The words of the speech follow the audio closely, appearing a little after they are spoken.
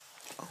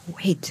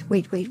Wait.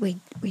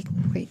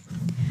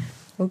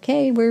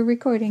 Okay, we're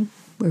recording.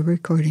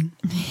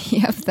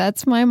 Yep,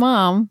 that's my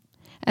mom.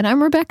 And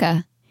I'm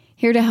Rebecca,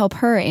 here to help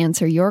her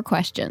answer your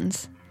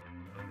questions.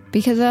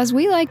 Because as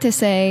we like to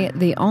say,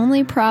 the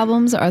only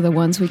problems are the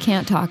ones we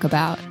can't talk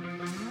about.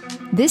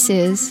 This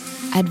is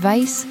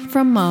Advice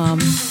from Mom.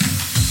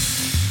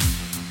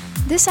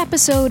 This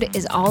episode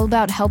is all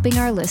about helping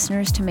our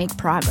listeners to make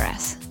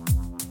progress.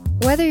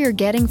 Whether you're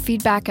getting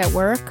feedback at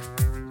work,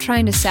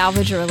 trying to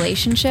salvage a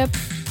relationship,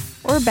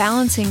 or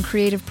balancing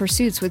creative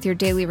pursuits with your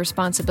daily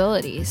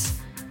responsibilities,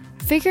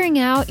 figuring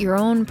out your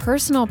own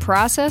personal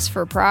process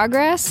for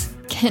progress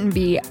can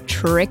be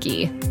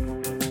tricky.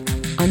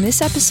 On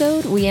this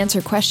episode, we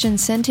answer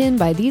questions sent in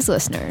by these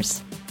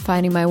listeners,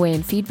 finding my way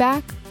in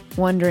feedback,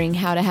 wondering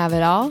how to have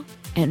it all,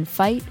 and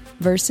fight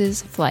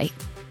versus flight.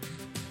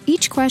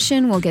 Each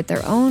question will get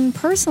their own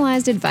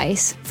personalized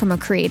advice from a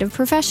creative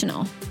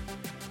professional.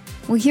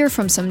 We'll hear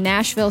from some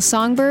Nashville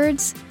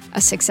songbirds,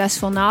 a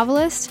successful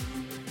novelist,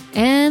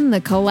 and the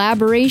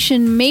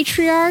collaboration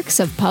matriarchs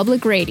of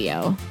public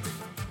radio.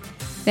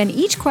 Then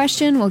each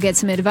question will get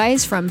some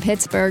advice from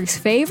Pittsburgh's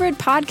favorite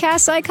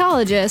podcast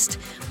psychologist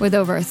with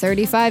over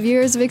 35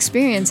 years of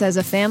experience as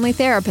a family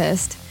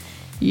therapist.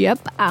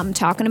 Yep, I'm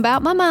talking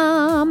about my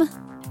mom.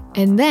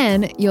 And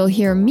then you'll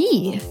hear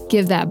me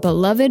give that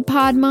beloved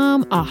pod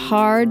mom a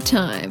hard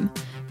time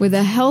with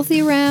a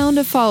healthy round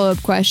of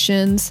follow-up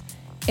questions,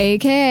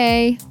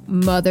 aka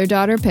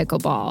mother-daughter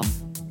pickleball.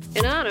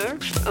 In honor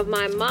of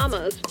my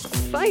mama's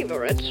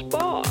favorite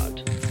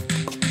sport.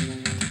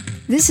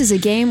 This is a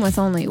game with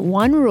only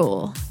one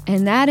rule,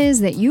 and that is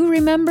that you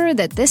remember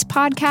that this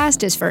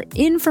podcast is for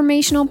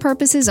informational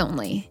purposes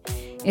only.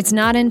 It's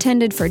not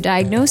intended for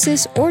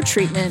diagnosis or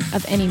treatment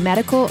of any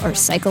medical or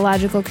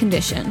psychological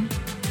condition.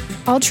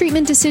 All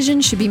treatment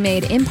decisions should be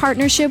made in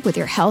partnership with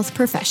your health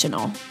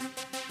professional.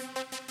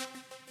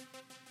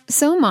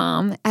 So,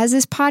 Mom, as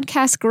this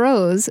podcast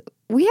grows,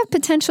 we have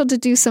potential to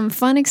do some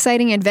fun,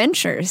 exciting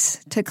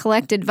adventures to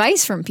collect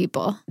advice from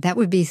people. That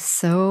would be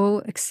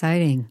so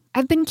exciting.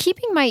 I've been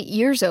keeping my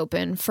ears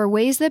open for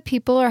ways that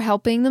people are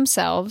helping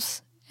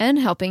themselves and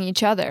helping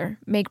each other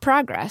make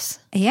progress.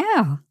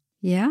 Yeah,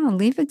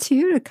 leave it to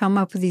you to come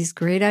up with these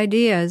great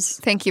ideas.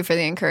 Thank you for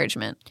the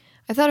encouragement.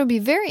 I thought it would be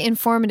very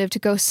informative to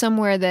go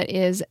somewhere that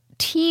is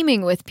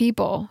teeming with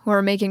people who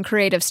are making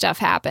creative stuff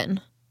happen.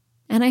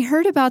 And I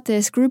heard about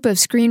this group of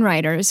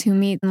screenwriters who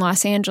meet in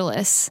Los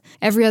Angeles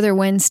every other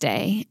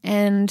Wednesday,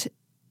 and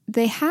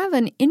they have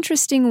an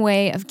interesting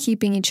way of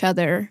keeping each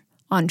other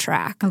on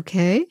track.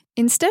 Okay.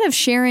 Instead of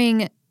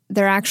sharing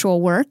their actual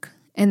work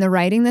and the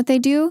writing that they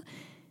do,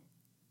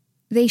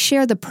 they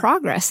share the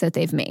progress that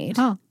they've made.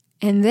 Oh.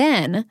 And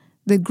then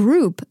the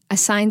group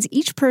assigns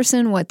each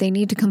person what they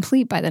need to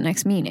complete by the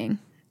next meeting.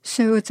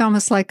 So it's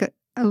almost like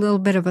a little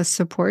bit of a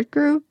support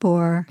group,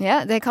 or?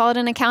 Yeah, they call it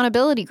an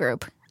accountability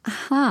group.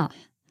 Aha.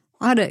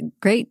 What a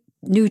great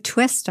new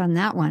twist on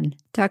that one.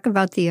 Talk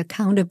about the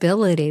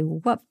accountability.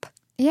 Whoop.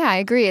 Yeah, I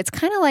agree. It's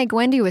kind of like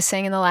Wendy was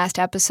saying in the last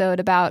episode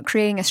about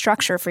creating a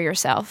structure for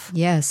yourself.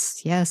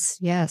 Yes.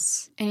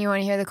 And you want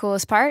to hear the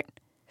coolest part?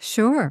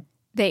 Sure.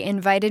 They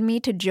invited me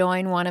to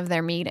join one of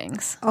their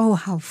meetings. Oh,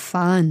 how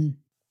fun.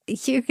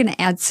 You're going to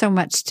add so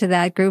much to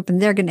that group,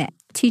 and they're going to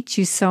teach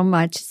you so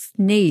much. It's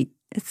neat.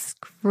 It's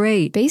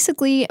great.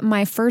 Basically,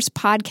 my first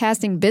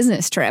podcasting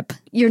business trip.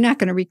 You're not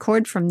going to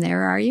record from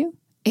there, are you?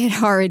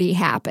 It already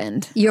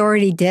happened. You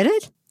already did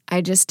it? I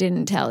just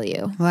didn't tell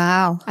you.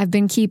 Wow. I've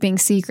been keeping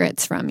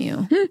secrets from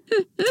you.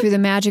 Through the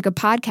magic of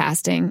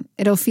podcasting,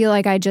 it'll feel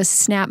like I just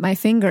snap my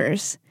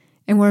fingers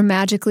and we're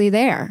magically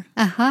there.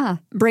 Aha.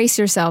 Brace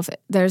yourself.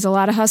 There's a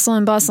lot of hustle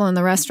and bustle in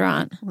the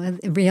restaurant. Well,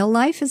 real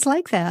life is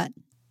like that.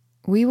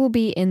 We will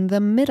be in the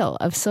middle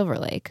of Silver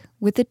Lake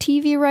with a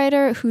TV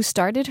writer who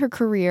started her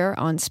career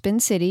on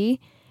Spin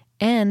City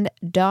and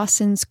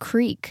Dawson's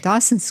Creek.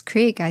 Dawson's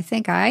Creek, I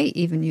think I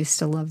even used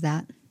to love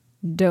that.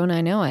 Don't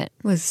I know it?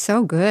 It was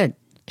so good.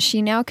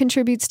 She now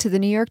contributes to the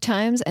New York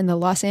Times and the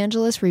Los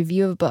Angeles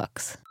Review of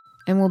Books,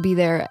 and will be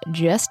there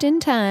just in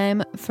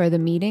time for the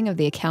meeting of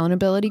the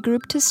accountability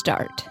group to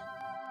start.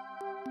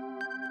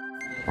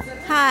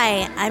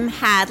 Hi, I'm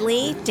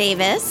Hadley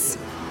Davis,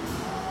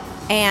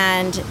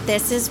 and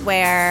this is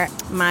where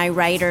my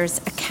writers'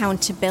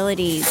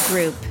 accountability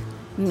group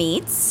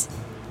meets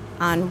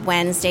on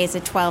Wednesdays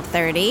at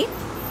 12:30,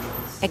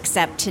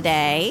 except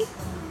today,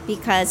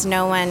 because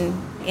no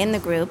one in the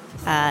group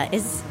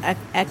is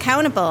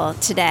accountable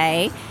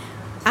today,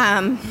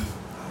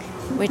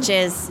 which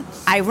is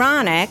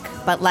ironic,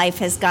 but life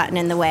has gotten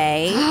in the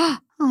way.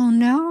 Oh,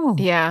 no.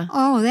 Yeah.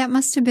 Oh, that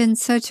must have been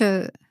such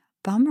a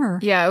bummer.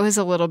 Yeah, it was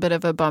a little bit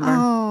of a bummer.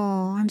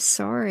 Oh, I'm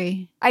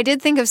sorry. I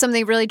did think of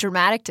something really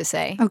dramatic to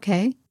say.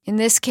 Okay. In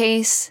this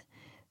case,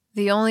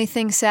 the only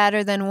thing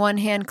sadder than one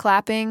hand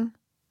clapping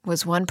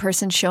was one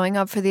person showing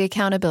up for the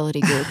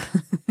accountability group.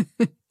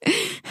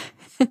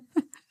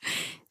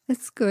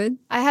 That's good.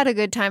 I had a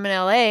good time in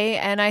LA,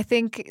 and I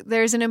think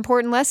there's an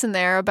important lesson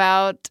there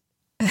about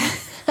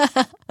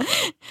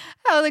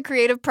how the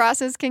creative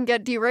process can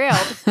get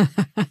derailed.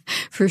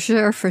 For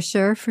sure.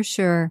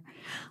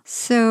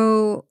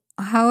 So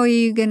how are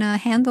you going to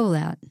handle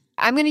that?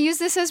 I'm going to use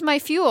this as my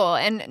fuel.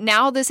 And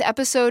now this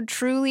episode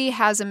truly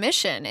has a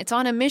mission. It's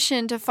on a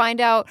mission to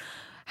find out,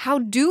 how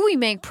do we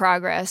make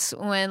progress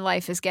when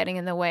life is getting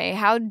in the way?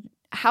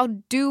 How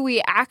do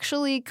we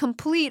actually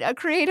complete a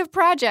creative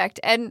project?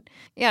 And,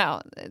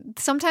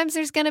 sometimes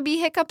there's going to be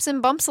hiccups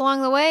and bumps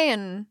along the way,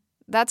 and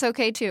that's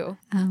okay too.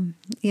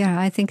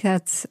 I think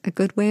that's a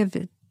good way of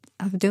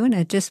doing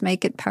it. Just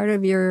make it part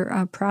of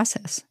your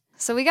process.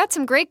 So we got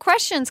some great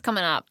questions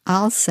coming up.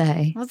 I'll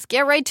say. Let's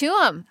get right to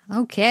them.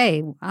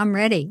 Okay, I'm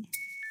ready.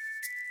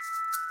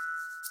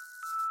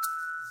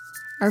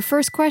 Our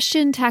first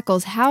question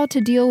tackles how to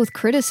deal with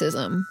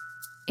criticism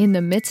in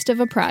the midst of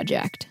a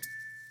project.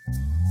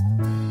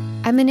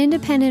 I'm an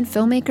independent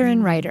filmmaker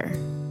and writer.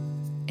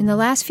 In the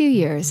last few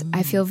years,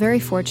 I feel very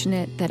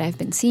fortunate that I've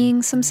been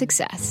seeing some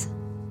success.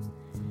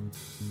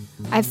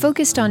 I've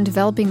focused on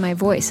developing my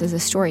voice as a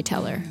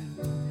storyteller.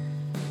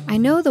 I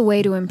know the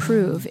way to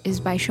improve is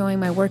by showing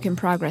my work in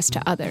progress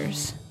to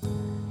others,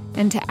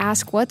 and to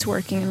ask what's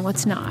working and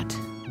what's not.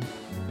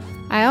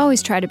 I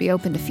always try to be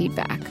open to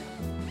feedback.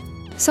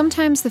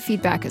 Sometimes the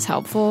feedback is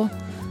helpful,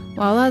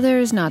 while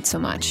others not so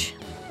much.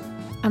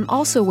 I'm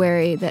also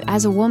wary that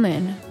as a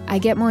woman, I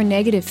get more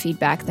negative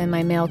feedback than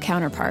my male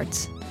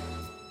counterparts.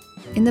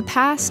 In the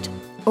past,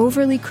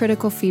 overly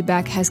critical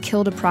feedback has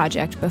killed a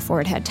project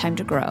before it had time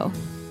to grow.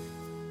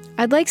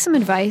 I'd like some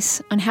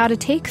advice on how to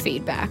take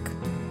feedback.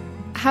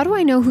 How do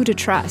I know who to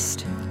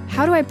trust?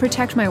 How do I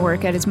protect my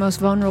work at its most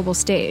vulnerable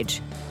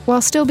stage,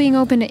 while still being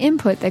open to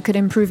input that could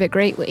improve it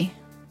greatly?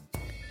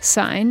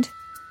 Signed,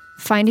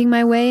 Finding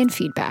My Way in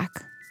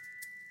Feedback.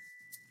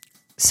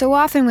 So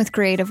often with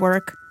creative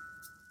work,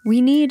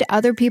 we need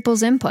other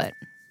people's input.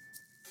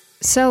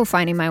 So,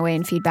 Finding My Way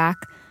in Feedback,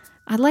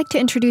 I'd like to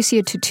introduce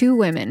you to two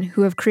women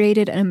who have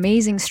created an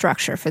amazing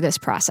structure for this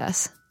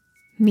process.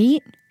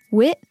 Meet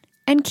Whit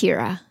and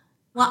Kira.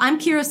 Well, I'm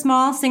Kira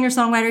Small,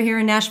 singer-songwriter here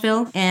in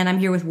Nashville, and I'm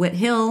here with Whit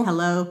Hill.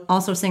 Hello.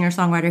 Also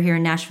singer-songwriter here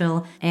in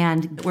Nashville,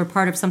 and we're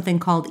part of something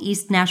called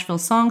East Nashville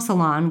Song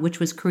Salon, which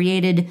was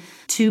created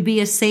to be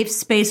a safe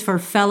space for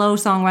fellow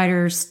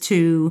songwriters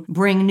to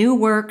bring new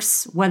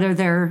works, whether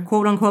they're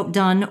quote-unquote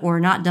done or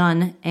not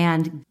done,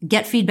 and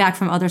get feedback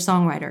from other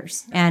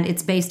songwriters. And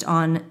it's based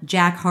on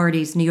Jack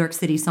Hardy's New York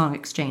City Song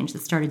Exchange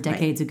that started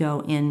decades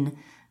ago in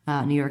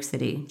New York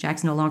City.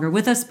 Jack's no longer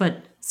with us,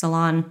 but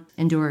Salon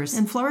endures.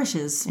 And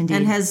flourishes. Indeed.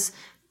 And has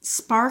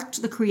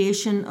sparked the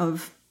creation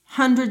of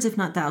hundreds, if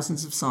not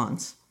thousands, of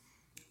songs.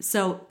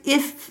 So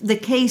if the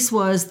case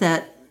was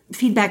that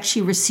feedback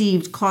she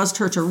received caused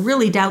her to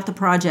really doubt the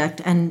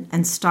project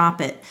and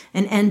stop it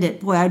and end it,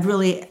 boy, I'd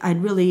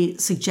really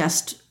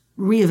suggest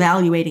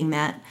reevaluating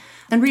that.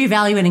 And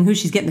reevaluating who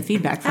she's getting the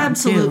feedback from.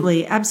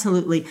 Absolutely,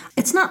 absolutely.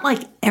 It's not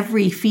like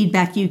every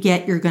feedback you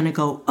get, you're going to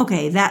go,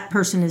 okay, that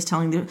person is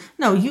telling the...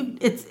 No,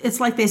 it's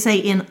like they say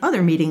in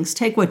other meetings,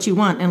 take what you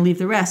want and leave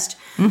the rest.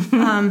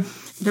 There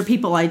are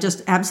people I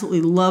just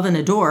absolutely love and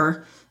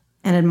adore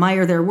and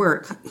admire their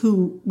work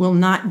who will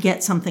not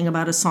get something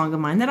about a song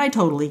of mine that I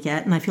totally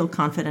get and I feel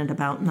confident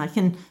about. And I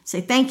can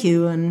say thank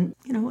you and,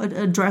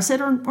 address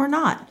it or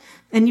not.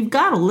 And you've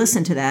got to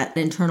listen to that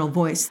internal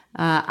voice.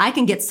 I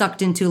can get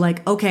sucked into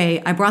like,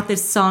 okay, I brought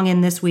this song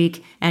in this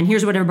week, and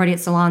here's what everybody at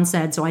Salon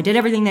said. So I did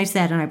everything they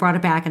said, and I brought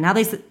it back, and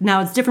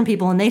now it's different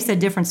people, and they said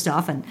different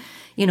stuff, and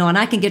and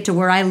I can get to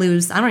where I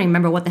lose. I don't even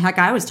remember what the heck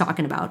I was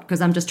talking about because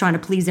I'm just trying to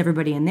please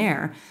everybody in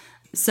there.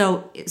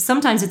 So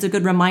sometimes it's a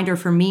good reminder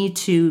for me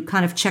to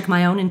kind of check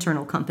my own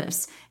internal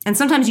compass. And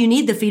sometimes you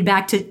need the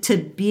feedback to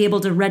be able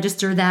to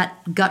register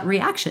that gut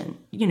reaction.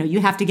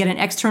 You have to get an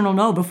external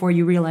no before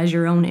you realize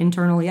your own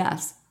internal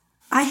yes.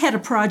 I had a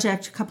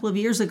project a couple of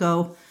years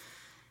ago.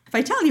 If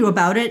I tell you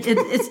about it,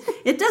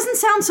 it doesn't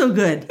sound so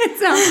good. It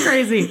sounds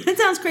crazy. It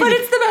sounds crazy. But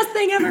it's the best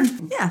thing ever.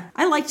 Yeah.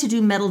 I like to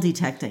do metal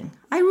detecting.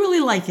 I really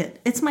like it.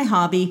 It's my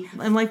hobby.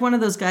 I'm like one of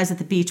those guys at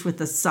the beach with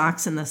the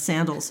socks and the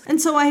sandals. And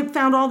so I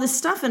found all this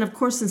stuff. And of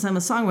course, since I'm a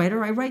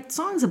songwriter, I write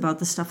songs about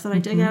the stuff that I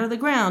dig out of the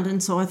ground.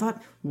 And so I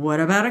thought, what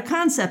about a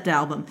concept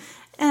album?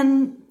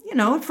 And,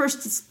 at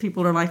first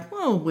people are like,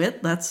 well,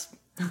 Whit, that's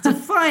a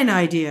fine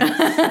idea.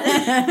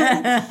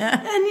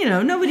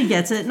 And, nobody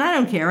gets it. And I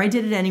don't care. I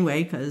did it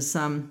anyway because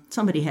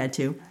somebody had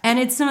to. And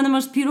it's some of the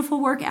most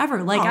beautiful work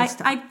ever. Like,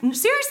 I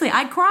seriously,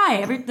 I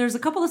cry. There's a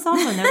couple of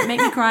songs on there that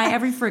make me cry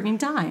every freaking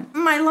time.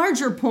 My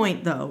larger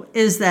point, though,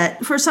 is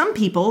that for some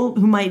people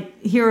who might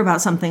hear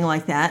about something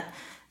like that,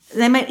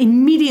 they might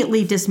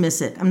immediately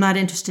dismiss it. I'm not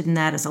interested in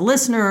that as a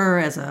listener,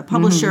 as a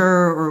publisher,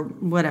 or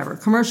whatever.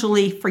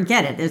 Commercially,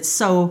 forget it. It's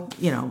so,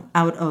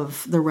 out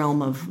of the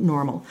realm of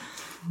normal.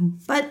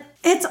 But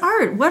it's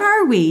art. What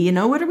are we?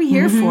 What are we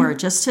here for?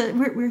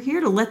 We're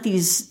here to let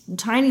these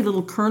tiny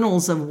little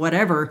kernels of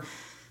whatever,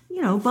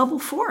 bubble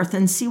forth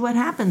and see what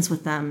happens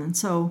with them. And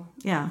so,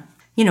 yeah.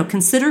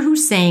 consider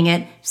who's saying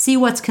it, see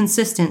what's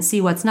consistent,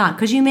 see what's not.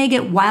 Because you may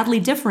get wildly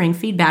differing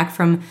feedback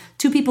from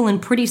two people in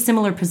pretty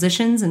similar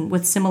positions and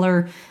with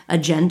similar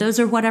agendas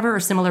or whatever, or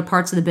similar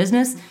parts of the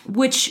business,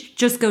 which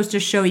just goes to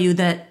show you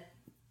that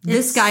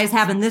this guy's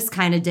having this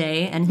kind of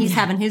day and he's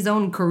having his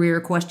own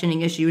career questioning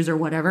issues or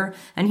whatever.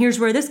 And here's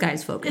where this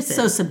guy's focus is. It's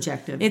so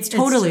subjective. It's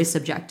totally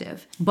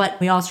subjective, but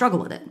we all struggle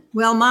with it.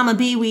 Well, Mama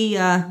B, we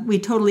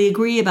totally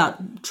agree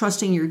about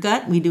trusting your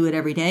gut. We do it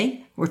every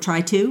day, or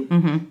try to.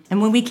 Mm-hmm.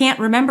 And when we can't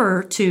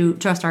remember to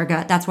trust our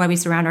gut, that's why we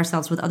surround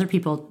ourselves with other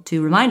people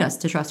to remind us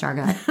to trust our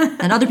gut.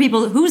 And other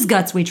people whose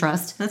guts we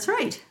trust. That's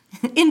right.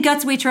 In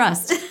guts we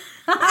trust.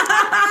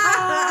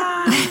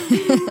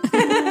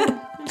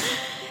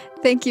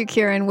 Thank you,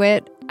 Kieran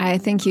Witt. I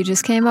think you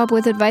just came up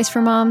with Advice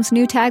for Mom's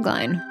new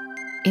tagline,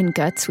 In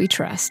Guts We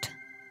Trust.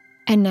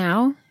 And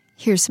now,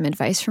 here's some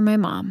advice from my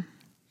mom.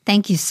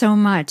 Thank you so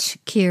much,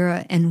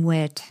 Kira and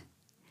Witt.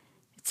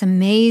 It's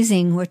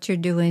amazing what you're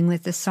doing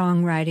with the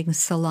Songwriting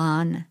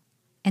Salon.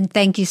 And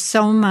thank you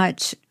so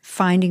much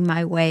Finding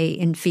My Way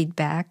in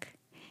feedback.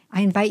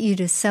 I invite you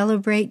to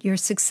celebrate your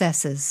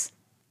successes.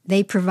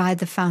 They provide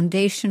the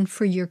foundation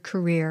for your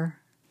career.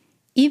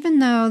 Even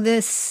though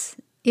this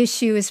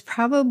issue is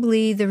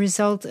probably the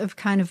result of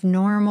kind of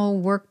normal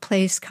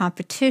workplace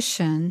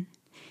competition,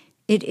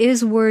 it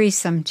is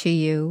worrisome to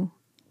you,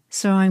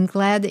 so I'm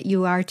glad that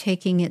you are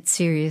taking it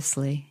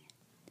seriously.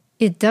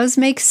 It does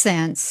make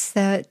sense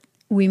that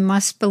we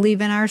must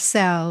believe in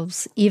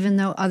ourselves even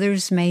though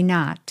others may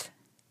not.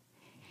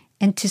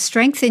 And to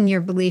strengthen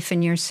your belief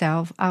in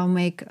yourself, I'll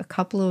make a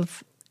couple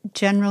of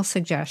general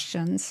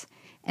suggestions,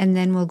 and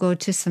then we'll go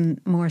to some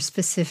more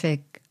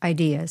specific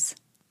ideas.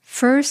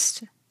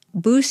 First,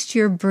 boost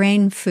your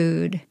brain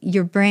food.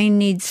 Your brain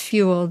needs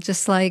fuel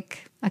just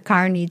like a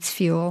car needs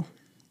fuel.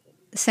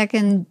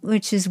 Second,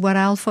 which is what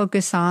I'll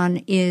focus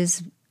on,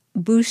 is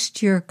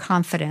boost your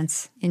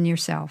confidence in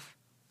yourself.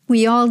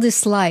 We all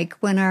dislike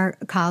when our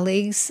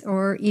colleagues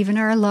or even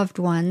our loved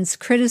ones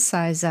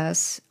criticize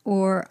us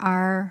or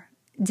are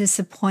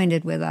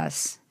disappointed with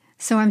us.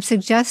 So I'm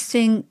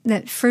suggesting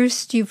that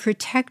first you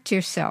protect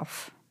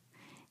yourself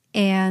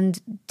and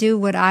do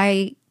what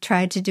I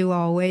try to do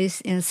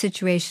always in a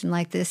situation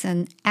like this,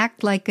 and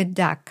act like a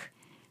duck.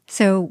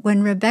 So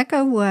when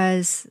Rebecca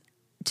was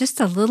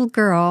just a little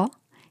girl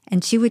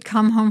and she would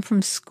come home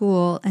from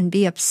school and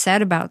be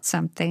upset about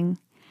something,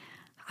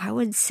 I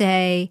would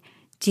say,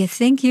 do you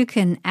think you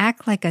can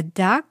act like a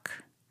duck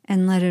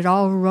and let it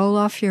all roll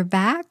off your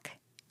back?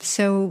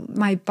 So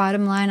my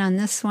bottom line on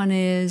this one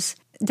is,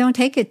 don't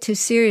take it too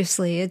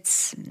seriously.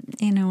 It's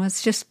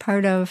just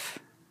part of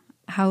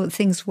how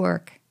things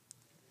work.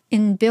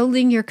 In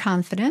building your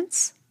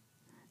confidence,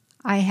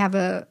 I have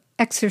an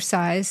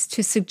exercise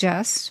to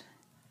suggest.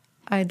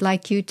 I'd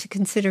like you to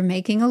consider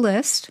making a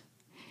list,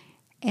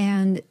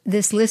 and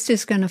this list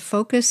is going to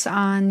focus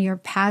on your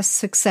past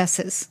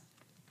successes.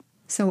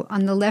 So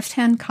on the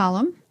left-hand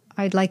column,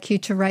 I'd like you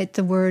to write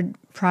the word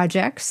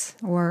projects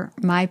or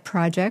my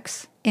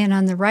projects, and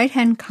on the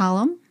right-hand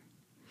column,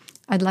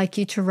 I'd like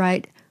you to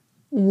write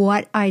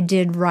what I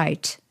did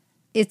right.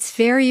 It's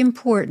very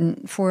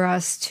important for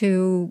us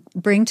to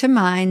bring to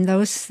mind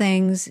those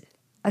things,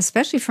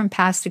 especially from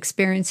past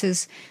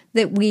experiences,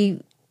 that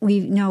we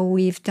know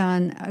we've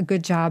done a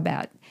good job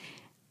at.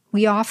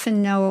 We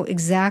often know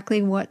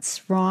exactly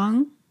what's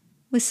wrong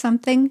with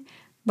something,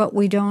 but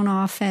we don't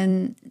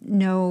often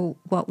know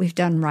what we've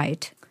done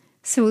right.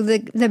 So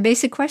the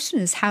basic question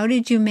is, how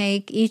did you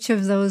make each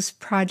of those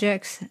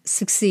projects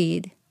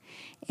succeed?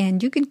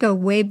 And you could go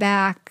way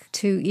back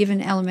to even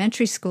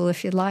elementary school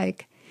if you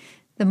like.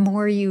 The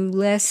more you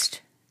list,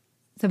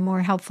 the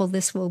more helpful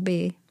this will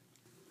be.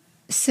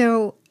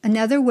 So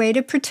another way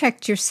to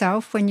protect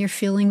yourself when you're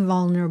feeling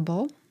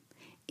vulnerable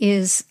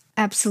is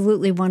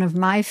absolutely one of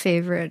my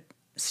favorite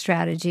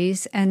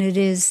strategies, and it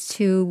is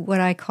to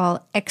what I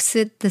call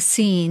exit the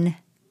scene.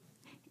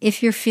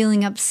 If you're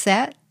feeling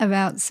upset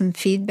about some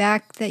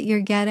feedback that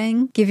you're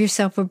getting, give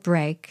yourself a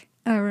break.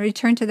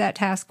 Return to that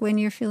task when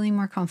you're feeling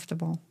more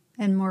comfortable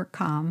and more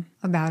calm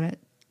about it.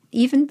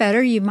 Even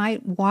better, you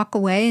might walk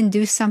away and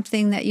do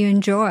something that you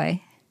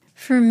enjoy.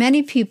 For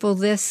many people,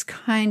 this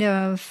kind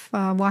of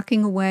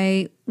walking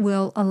away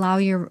will allow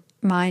your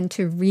mind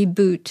to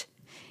reboot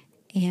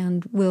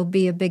and will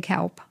be a big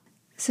help.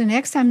 So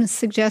next, I'm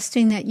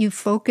suggesting that you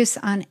focus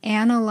on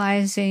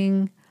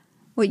analyzing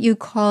what you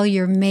call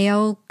your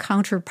male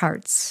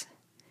counterparts.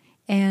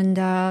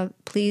 And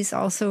please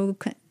also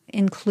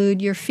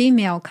include your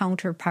female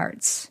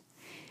counterparts,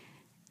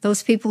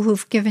 those people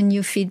who've given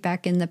you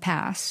feedback in the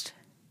past.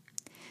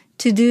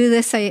 To do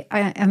this, I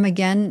am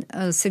again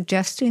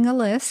suggesting a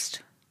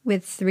list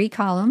with 3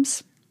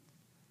 columns.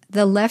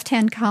 The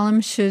left-hand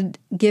column should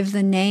give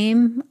the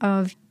name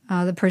of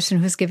the person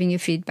who's giving you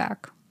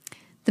feedback.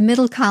 The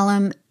middle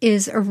column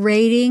is a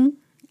rating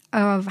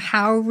of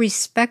how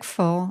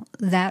respectful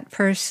that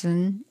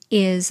person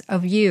is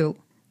of you.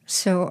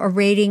 So a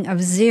rating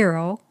of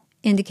 0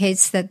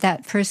 indicates that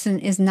that person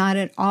is not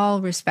at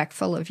all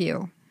respectful of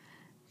you.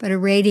 But a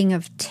rating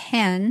of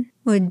 10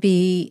 would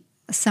be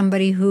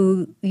somebody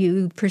who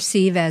you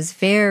perceive as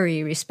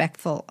very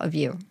respectful of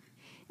you.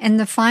 And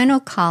the final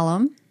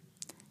column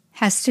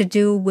has to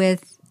do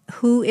with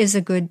who is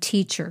a good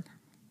teacher.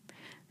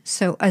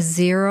 So a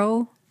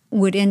 0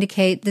 would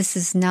indicate this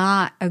is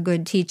not a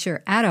good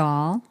teacher at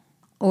all,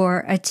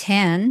 or a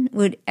 10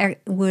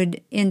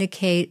 would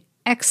indicate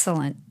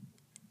excellent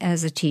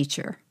as a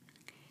teacher.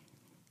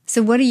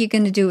 So what are you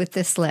going to do with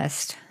this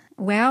list?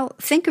 Well,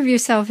 think of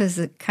yourself as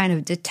a kind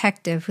of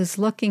detective who's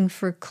looking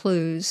for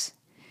clues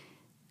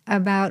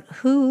about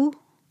who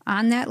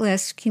on that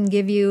list can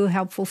give you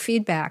helpful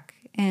feedback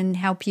and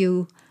help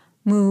you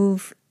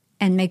move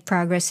and make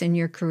progress in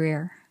your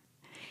career.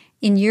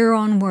 In your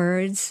own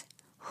words,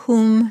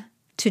 whom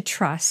to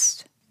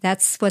trust.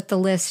 That's what the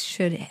list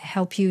should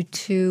help you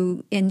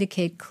to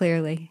indicate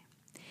clearly.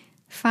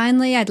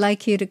 Finally, I'd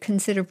like you to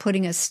consider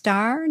putting a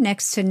star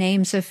next to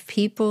names of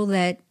people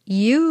that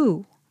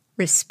you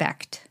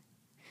respect.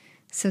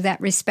 So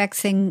that respect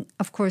thing,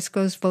 of course,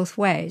 goes both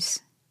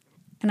ways.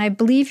 And I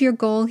believe your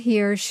goal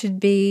here should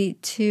be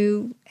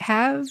to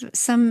have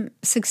some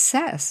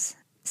success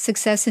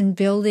in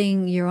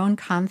building your own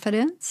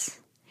confidence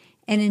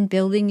and in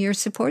building your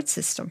support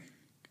system.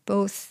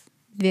 Both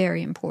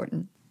very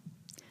important.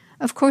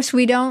 Of course,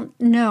 we don't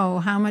know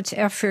how much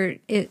effort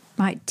it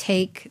might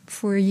take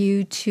for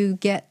you to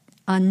get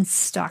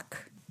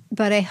unstuck.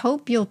 But I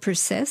hope you'll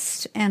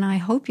persist, and I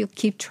hope you'll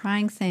keep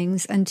trying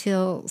things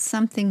until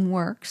something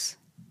works.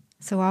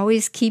 So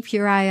always keep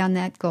your eye on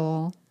that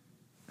goal.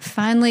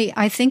 Finally,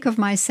 I think of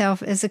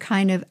myself as a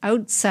kind of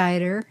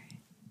outsider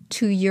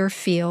to your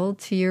field,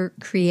 to your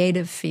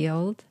creative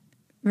field.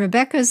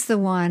 Rebecca's the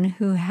one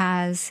who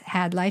has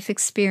had life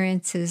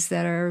experiences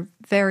that are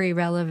very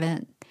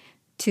relevant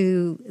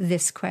to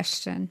this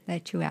question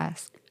that you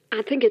asked.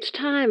 I think it's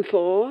time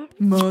for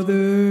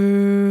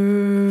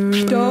Mother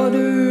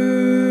Daughter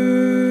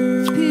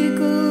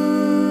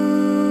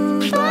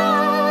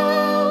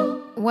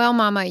Pickleball. Well,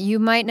 Mama, you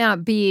might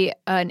not be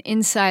an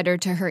insider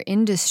to her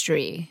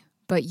industry,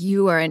 but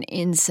you are an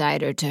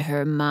insider to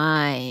her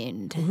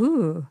mind.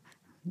 Ooh.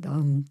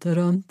 Dum,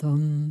 dum,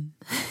 dum.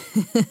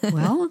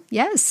 Well,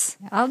 yes,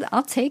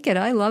 I'll take it.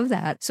 I love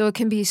that. So it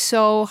can be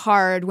so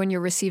hard when you're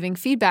receiving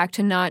feedback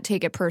to not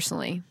take it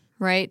personally,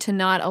 right? To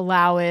not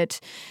allow it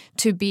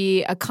to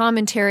be a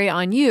commentary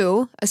on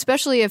you,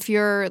 especially if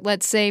you're,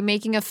 let's say,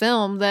 making a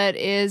film that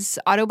is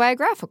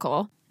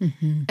autobiographical.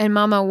 Mm-hmm. And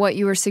Mama, what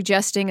you were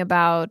suggesting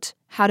about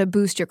how to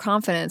boost your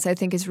confidence, I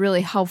think is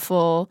really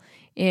helpful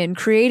in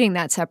creating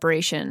that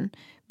separation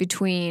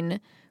between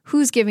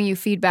who's giving you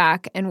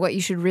feedback and what you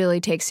should really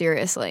take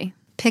seriously.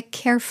 Pick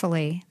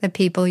carefully the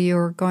people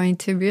you're going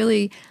to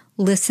really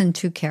listen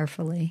to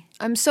carefully.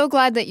 I'm so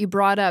glad that you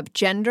brought up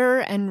gender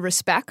and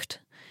respect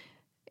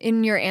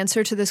in your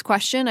answer to this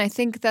question. I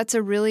think that's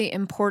a really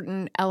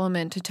important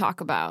element to talk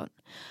about.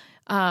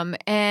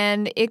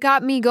 And it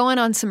got me going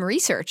on some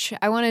research.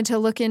 I wanted to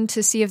look in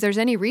to see if there's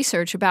any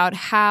research about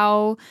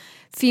how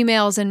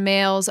females and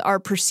males are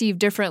perceived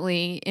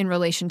differently in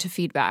relation to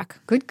feedback.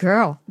 Good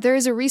girl. There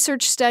is a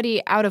research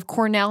study out of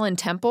Cornell and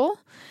Temple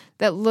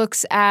that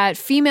looks at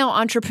female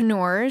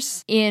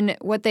entrepreneurs in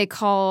what they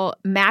call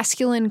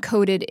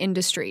masculine-coded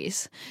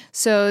industries.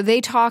 So they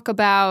talk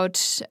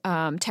about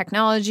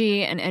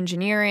technology and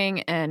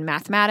engineering and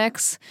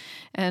mathematics.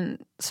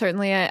 And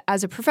certainly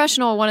as a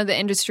professional, one of the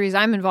industries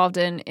I'm involved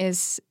in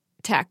is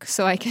tech.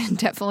 So I can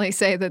definitely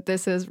say that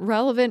this is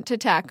relevant to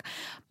tech.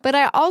 But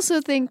I also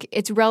think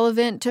it's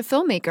relevant to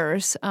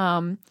filmmakers.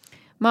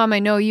 Mom, I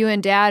know you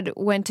and Dad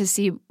went to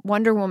see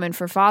Wonder Woman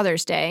for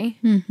Father's Day.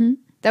 Mm-hmm.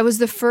 That was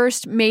the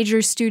first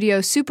major studio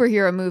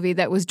superhero movie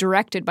that was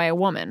directed by a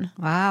woman.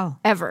 Wow.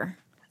 Ever.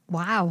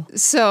 Wow.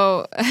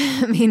 So,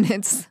 I mean,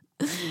 it's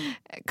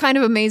kind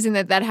of amazing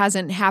that that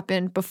hasn't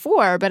happened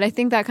before, but I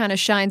think that kind of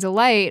shines a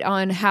light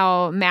on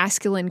how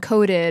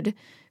masculine-coded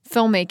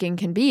filmmaking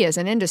can be as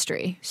an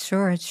industry.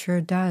 Sure, it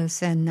sure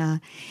does. And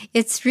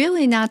it's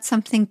really not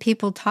something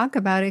people talk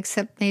about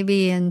except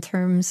maybe in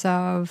terms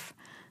of,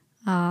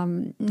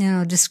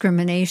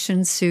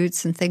 discrimination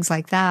suits and things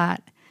like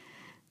that.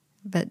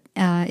 But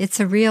it's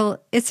a real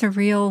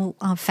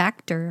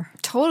factor.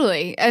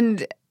 Totally.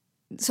 And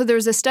so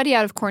there's a study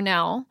out of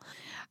Cornell.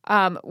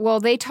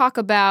 They talk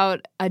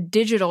about a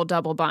digital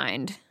double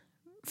bind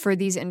for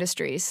these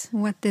industries.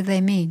 What do they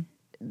mean?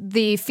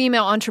 The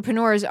female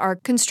entrepreneurs are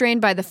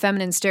constrained by the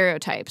feminine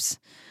stereotypes.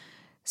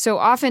 So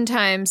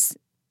oftentimes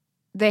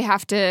they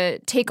have to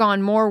take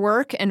on more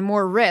work and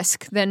more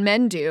risk than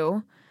men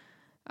do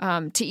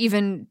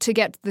to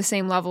get the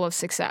same level of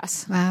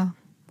success.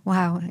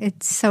 Wow.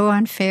 It's so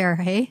unfair,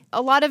 hey?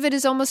 A lot of it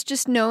is almost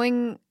just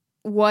knowing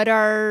what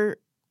are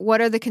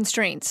the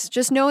constraints.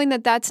 Just knowing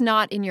that that's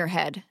not in your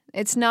head.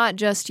 It's not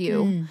just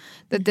you.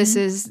 That this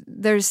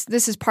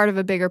is part of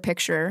a bigger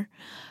picture.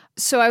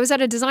 So I was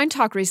at a design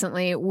talk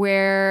recently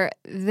where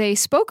they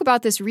spoke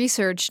about this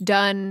research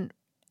done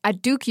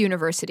at Duke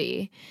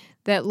University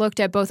that looked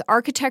at both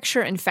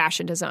architecture and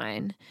fashion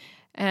design.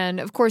 And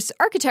of course,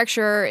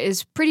 architecture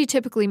is pretty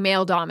typically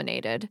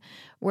male-dominated,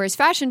 whereas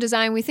fashion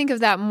design, we think of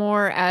that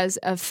more as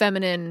a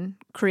feminine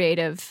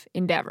creative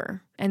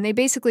endeavor. And they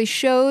basically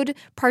showed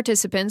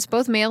participants,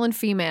 both male and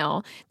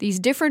female, these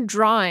different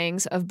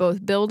drawings of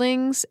both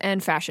buildings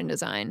and fashion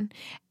design.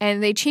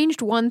 And they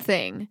changed one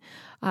thing.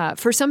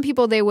 For some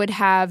people, they would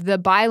have the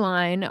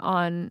byline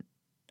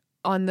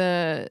on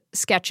the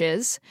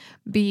sketches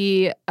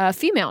be a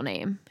female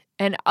name.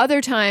 And other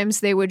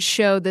times they would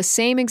show the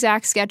same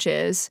exact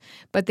sketches,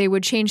 but they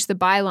would change the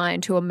byline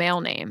to a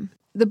male name.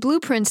 The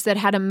blueprints that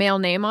had a male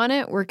name on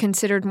it were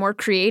considered more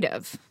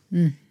creative.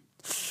 I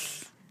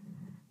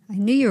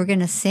knew you were going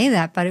to say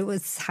that, but it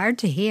was hard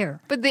to hear.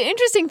 But the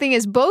interesting thing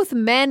is both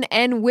men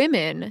and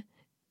women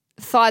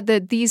thought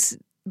that these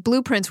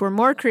blueprints were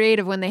more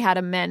creative when they had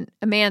a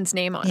man's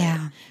name on it.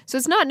 So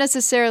it's not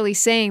necessarily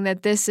saying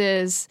that this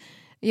is,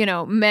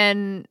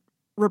 men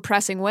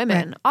repressing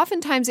women. Right.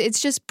 Oftentimes it's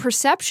just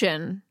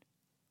perception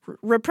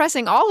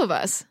repressing all of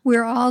us.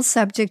 We're all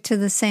subject to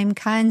the same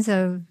kinds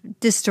of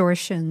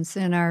distortions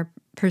in our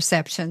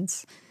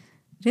perceptions.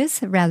 It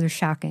is rather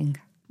shocking.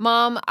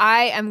 Mom,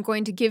 I am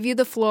going to give you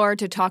the floor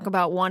to talk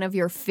about one of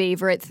your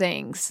favorite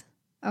things.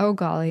 Oh,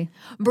 golly.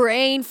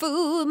 Brain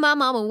food. My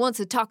mama wants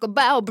to talk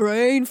about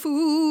brain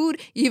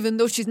food. Even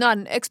though she's not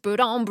an expert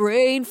on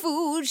brain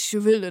food, she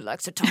really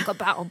likes to talk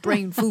about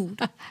brain food.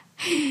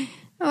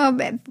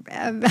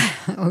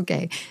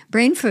 Okay.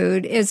 Brain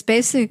food is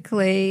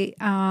basically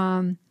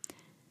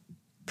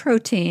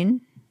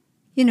protein.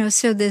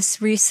 So this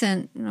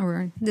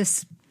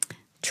this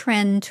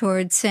trend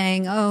towards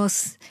saying, oh,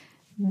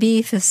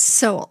 beef is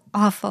so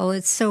awful,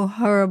 it's so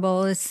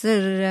horrible, it's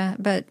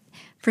but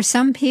for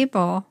some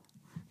people,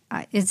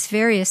 it's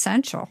very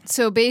essential.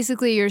 So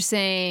basically you're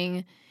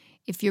saying,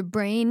 if your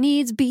brain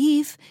needs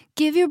beef,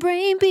 give your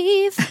brain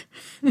beef.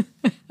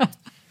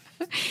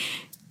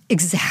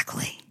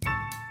 Exactly.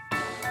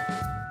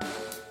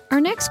 Our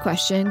next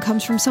question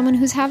comes from someone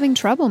who's having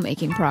trouble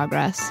making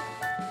progress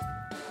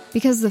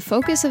because the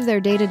focus of their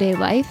day-to-day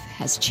life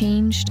has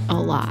changed a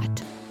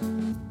lot.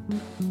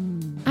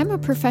 I'm a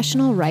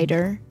professional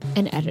writer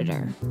and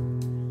editor.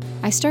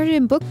 I started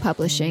in book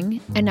publishing,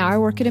 and now I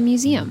work at a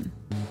museum.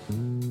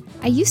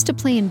 I used to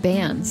play in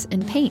bands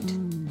and paint,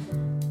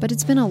 but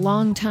it's been a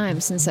long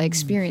time since I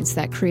experienced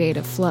that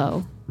creative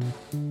flow.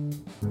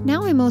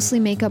 Now I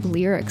mostly make up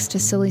lyrics to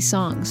silly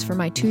songs for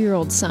my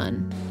 2-year-old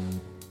son,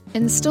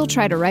 and still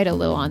try to write a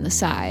little on the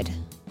side,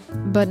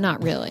 but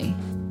not really,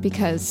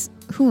 because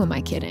who am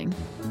I kidding?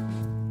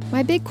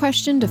 My big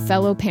question to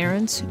fellow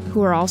parents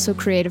who are also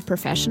creative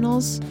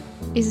professionals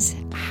is,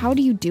 how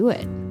do you do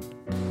it?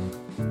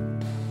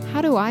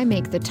 How do I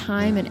make the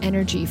time and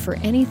energy for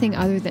anything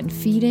other than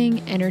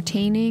feeding,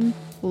 entertaining,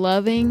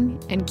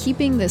 loving, and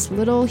keeping this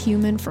little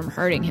human from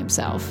hurting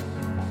himself?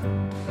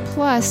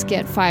 Plus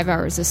get 5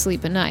 hours of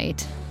sleep a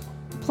night.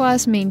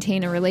 Plus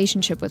maintain a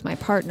relationship with my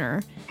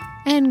partner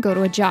and go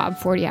to a job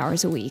 40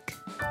 hours a week.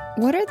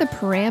 What are the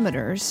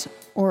parameters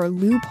or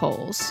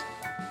loopholes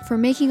for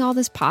making all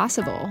this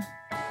possible?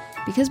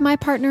 Because my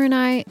partner and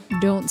I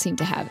don't seem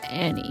to have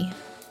any.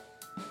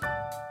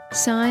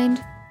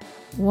 Signed,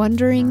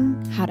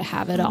 Wondering How to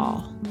Have It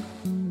All.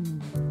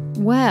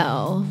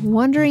 Well,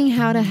 wondering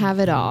how to have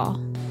it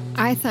all.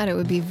 I thought it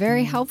would be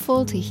very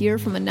helpful to hear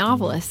from a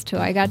novelist who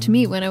I got to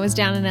meet when I was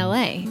down in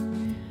LA.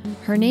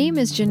 Her name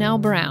is Janelle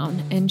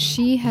Brown, and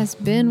she has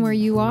been where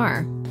you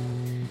are.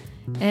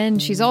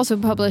 And she's also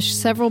published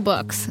several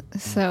books,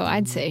 so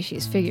I'd say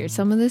she's figured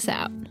some of this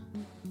out.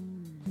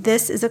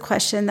 This is a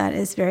question that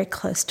is very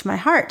close to my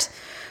heart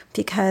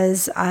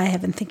because I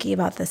have been thinking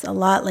about this a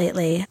lot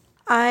lately.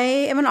 I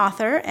am an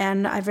author,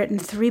 and I've written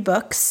 3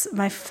 books.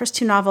 My first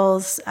 2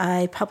 novels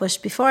I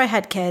published before I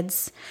had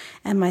kids,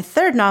 and my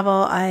 3rd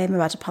novel I'm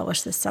about to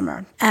publish this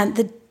summer. And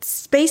the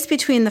space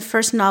between the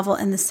first novel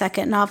and the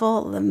second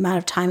novel, the amount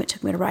of time it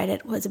took me to write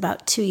it, was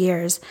about 2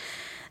 years.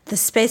 The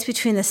space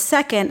between the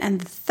second and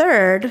the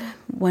third,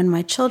 when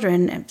my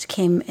children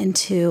came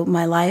into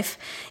my life,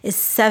 is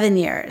 7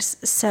 years.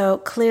 So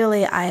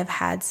clearly I have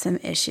had some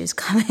issues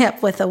coming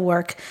up with a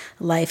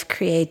work-life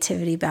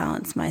creativity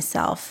balance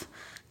myself.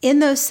 In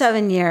those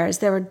 7 years,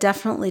 there were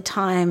definitely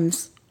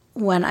times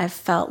when I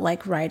felt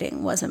like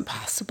writing was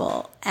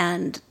impossible,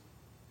 and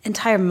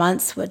entire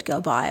months would go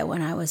by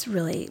when I was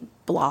really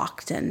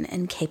blocked and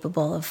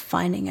incapable of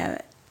finding an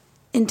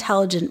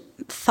intelligent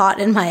thought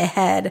in my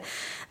head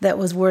that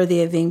was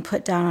worthy of being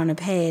put down on a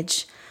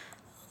page.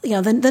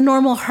 The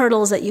normal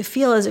hurdles that you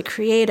feel as a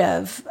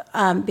creative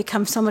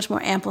become so much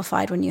more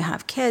amplified when you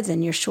have kids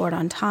and you're short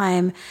on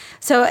time.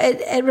 So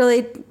it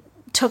really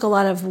took a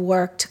lot of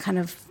work to kind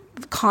of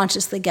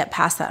consciously get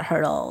past that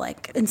hurdle,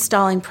 like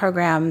installing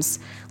programs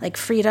like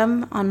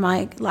Freedom on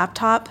my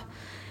laptop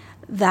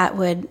that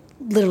would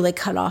literally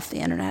cut off the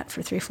internet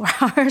for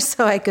 3-4 hours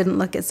so I couldn't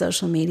look at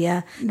social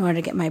media in order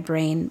to get my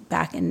brain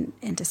back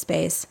into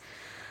space.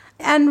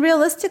 And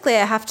realistically,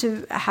 I have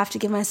to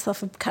give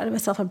myself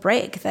a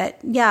break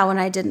that, when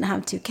I didn't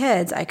have 2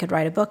 kids, I could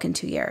write a book in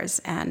 2 years.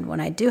 And when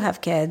I do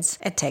have kids,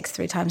 it takes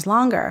 3 times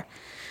longer.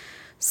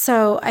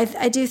 So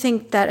I do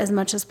think that as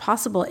much as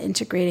possible,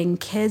 integrating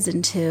kids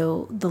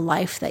into the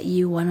life that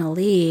you want to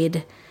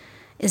lead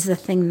is the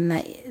thing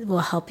that will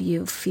help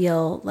you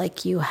feel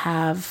like you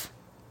have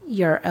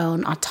your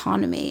own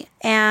autonomy.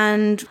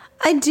 And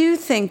I do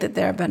think that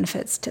there are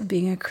benefits to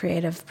being a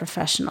creative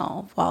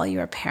professional while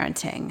you're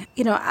parenting.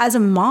 You know, as a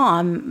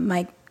mom,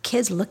 my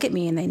kids look at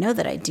me and they know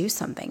that I do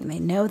something. They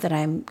know that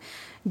I'm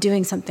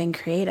doing something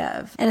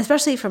creative. And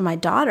especially for my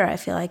daughter, I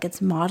feel like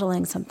it's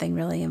modeling something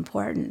really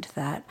important,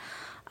 that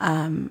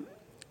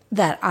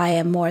I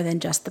am more than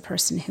just the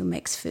person who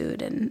makes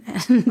food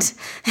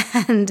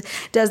and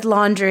does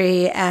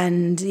laundry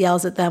and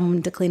yells at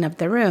them to clean up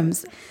their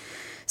rooms.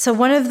 So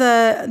one of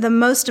the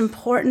most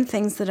important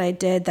things that I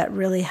did that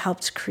really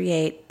helped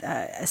create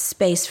a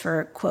space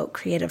for, quote,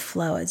 creative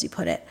flow, as you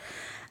put it,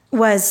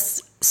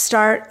 was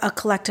start a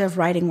collective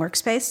writing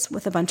workspace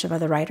with a bunch of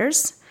other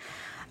writers.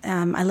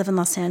 I live in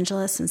Los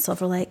Angeles in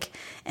Silver Lake,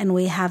 and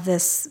we have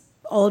this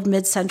old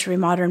mid-century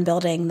modern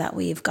building that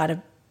we've got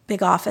a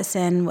big office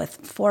in with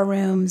 4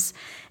 rooms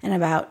and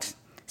about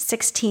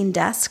 16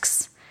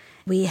 desks.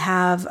 We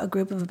have a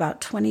group of about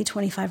 20,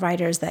 25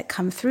 writers that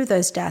come through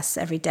those desks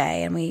every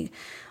day, and we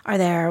are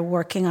there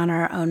working on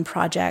our own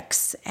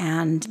projects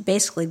and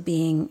basically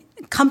being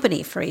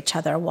company for each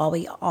other while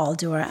we all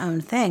do our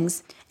own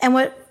things. And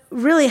what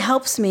really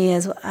helps me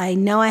is I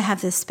know I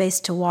have this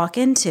space to walk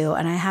into,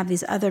 and I have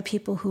these other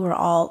people who are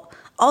all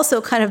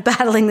also kind of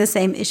battling the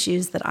same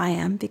issues that I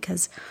am,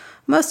 because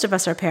most of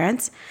us are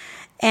parents.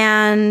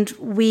 And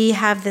we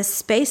have this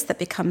space that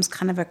becomes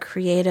kind of a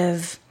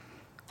creative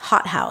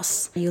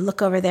hothouse. You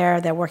look over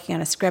there, they're working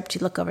on a script. You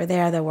look over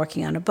there, they're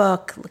working on a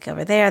book. Look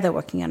over there, they're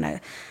working on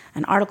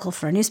an article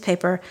for a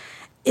newspaper.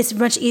 It's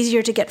much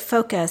easier to get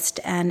focused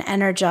and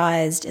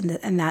energized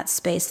in that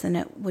space than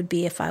it would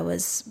be if I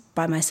was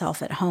by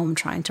myself at home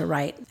trying to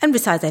write. And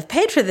besides, I've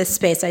paid for this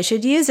space, I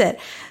should use it.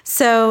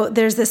 So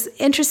there's this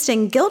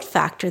interesting guilt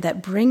factor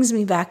that brings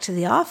me back to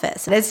the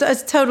office.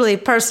 It's totally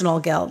personal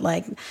guilt,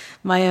 like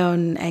my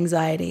own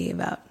anxiety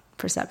about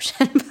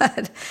perception.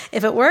 But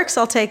if it works,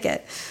 I'll take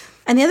it.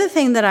 And the other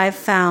thing that I've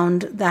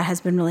found that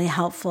has been really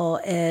helpful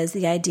is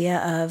the idea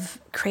of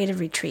creative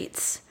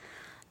retreats.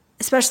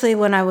 Especially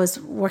when I was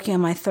working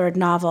on my 3rd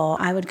novel,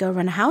 I would go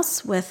run a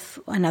house with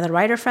another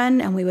writer friend,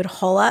 and we would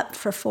hole up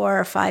for 4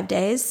 or 5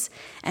 days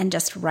and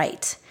just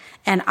write.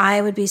 And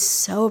I would be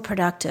so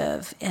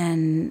productive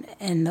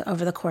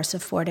over the course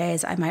of 4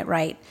 days. I might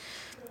write,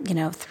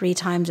 3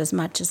 times as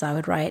much as I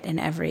would write in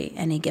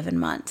any given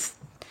month.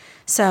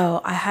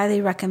 So I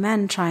highly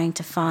recommend trying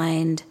to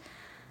find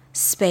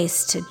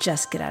space to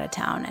just get out of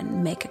town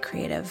and make a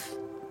creative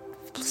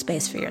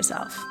space for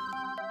yourself.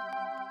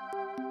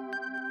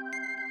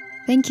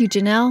 Thank you,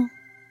 Janelle.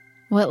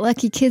 What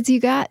lucky kids you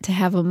got to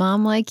have a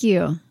mom like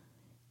you.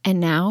 And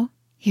now,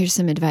 here's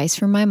some advice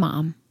from my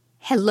mom.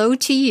 Hello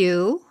to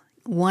you,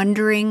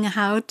 wondering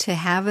how to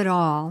have it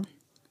all.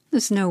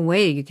 There's no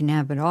way you can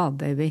have it all,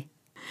 baby.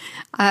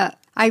 I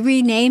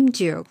renamed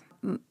you.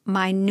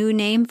 My new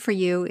name for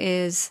you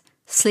is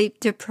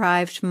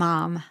Sleep-Deprived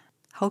Mom.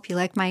 Hope you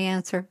like my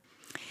answer.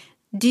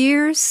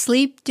 Dear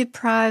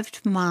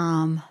sleep-deprived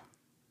mom,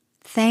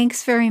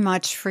 thanks very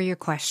much for your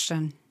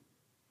question.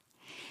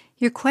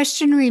 Your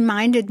question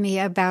reminded me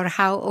about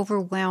how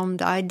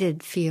overwhelmed I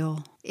did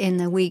feel in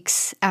the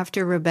weeks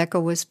after Rebecca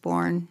was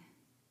born.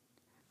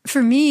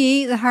 For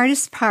me, the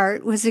hardest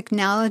part was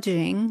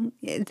acknowledging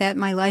that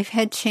my life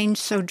had changed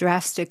so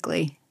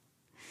drastically.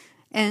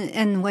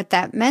 And what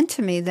that meant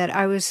to me,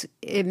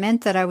 it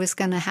meant that I was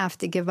going to have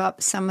to give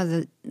up some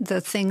of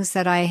the things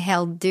that I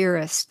held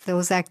dearest,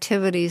 those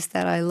activities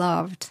that I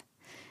loved.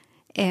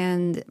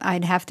 And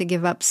I'd have to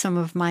give up some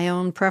of my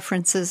own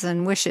preferences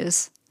and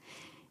wishes.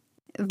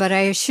 But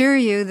I assure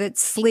you that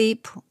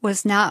sleep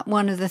was not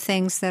one of the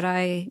things that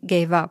I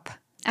gave up.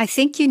 I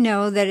think you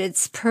know that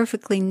it's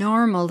perfectly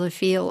normal to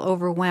feel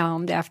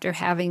overwhelmed after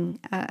having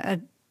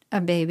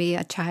a baby,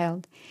 a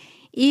child.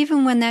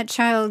 Even when that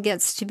child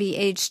gets to be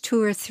age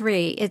 2 or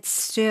 3, it's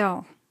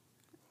still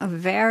a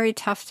very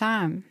tough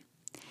time.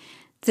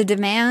 The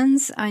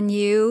demands on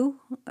you,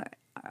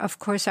 of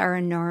course, are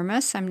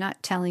enormous. I'm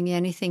not telling you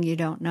anything you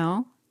don't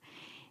know.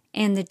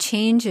 And the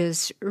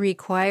changes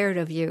required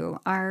of you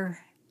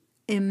are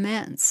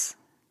immense.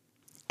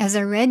 As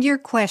I read your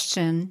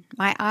question,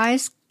 my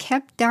eyes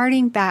kept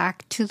darting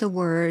back to the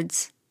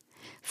words,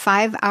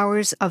 5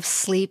 hours of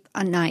sleep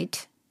a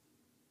night.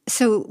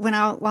 So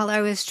while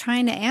I was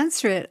trying to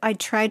answer it, I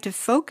tried to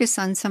focus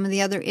on some of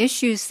the other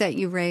issues that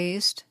you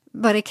raised,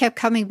 but I kept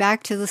coming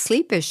back to the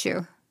sleep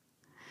issue.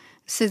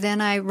 So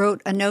then I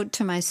wrote a note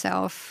to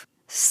myself,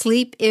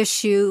 sleep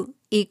issue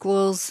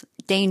equals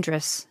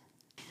dangerous.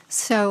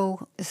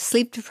 So,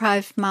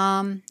 sleep-deprived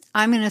mom,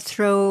 I'm going to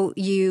throw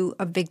you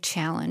a big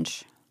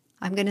challenge.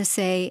 I'm going to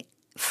say,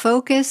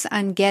 focus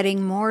on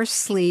getting more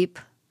sleep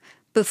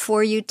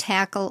before you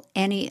tackle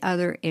any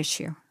other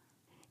issue.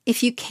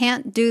 If you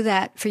can't do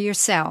that for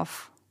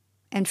yourself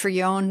and for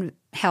your own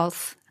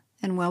health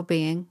and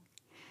well-being,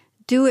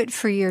 do it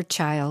for your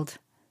child,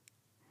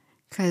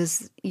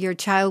 because your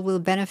child will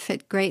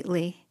benefit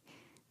greatly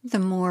the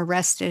more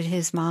rested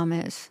his mom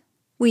is.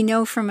 We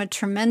know from a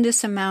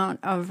tremendous amount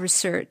of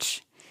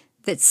research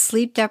that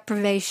sleep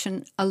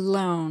deprivation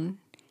alone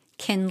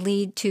can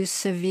lead to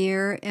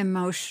severe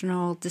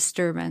emotional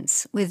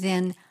disturbance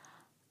within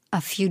a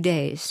few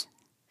days.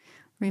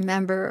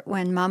 Remember,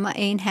 when mama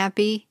ain't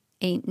happy,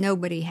 ain't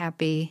nobody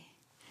happy.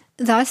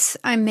 Thus,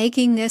 I'm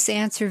making this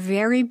answer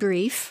very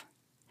brief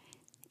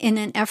in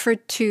an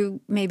effort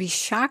to maybe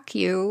shock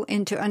you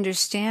into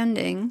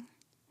understanding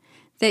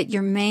that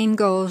your main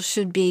goal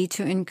should be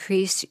to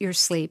increase your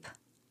sleep.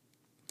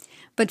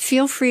 But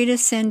feel free to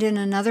send in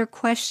another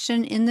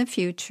question in the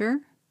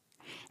future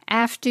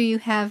after you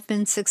have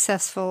been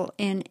successful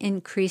in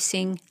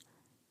increasing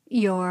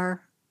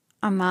your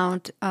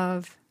amount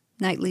of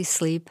nightly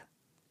sleep.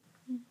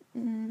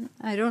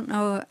 I don't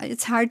know.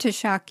 It's hard to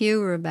shock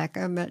you,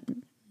 Rebecca, but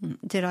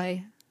did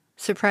I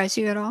surprise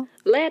you at all?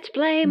 Let's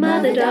play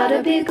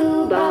mother-daughter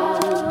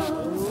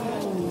pickleball.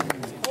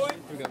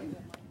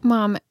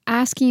 Mom,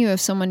 asking you if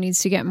someone needs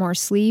to get more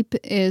sleep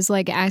is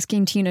like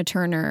asking Tina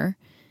Turner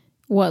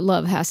what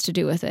love has to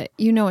do with it.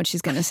 You know what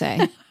she's going to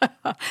say.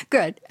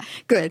 Good.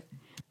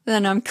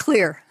 Then I'm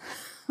clear.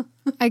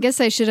 I guess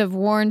I should have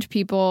warned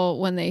people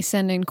when they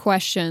send in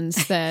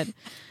questions that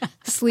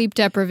sleep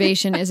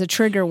deprivation is a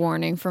trigger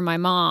warning for my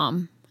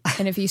mom.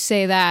 And if you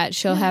say that,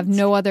 she'll have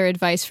no other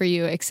advice for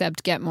you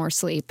except get more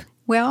sleep.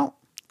 Well,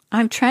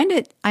 I'm trying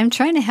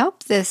to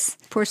help this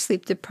poor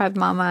sleep deprived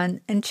mama,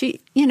 and she,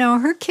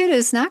 her kid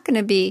is not going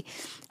to be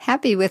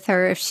happy with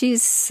her if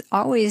she's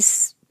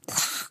always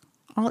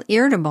all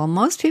irritable.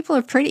 Most people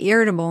are pretty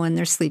irritable when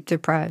they're sleep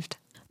deprived.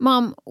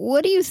 Mom,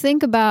 what do you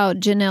think about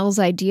Janelle's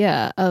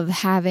idea of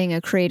having a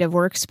creative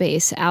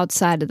workspace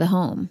outside of the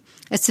home?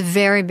 It's a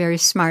very, very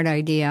smart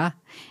idea.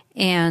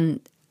 And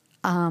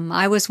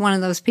I was one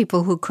of those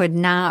people who could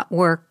not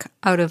work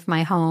out of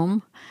my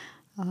home.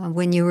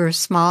 When you were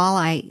small,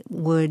 I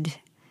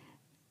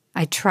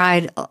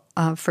tried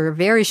for a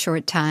very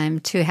short time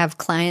to have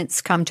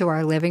clients come to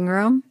our living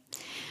room.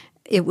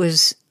 It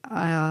was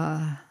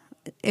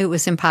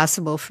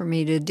impossible for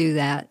me to do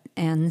that.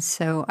 And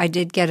so I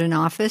did get an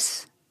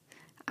office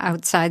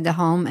outside the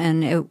home,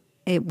 and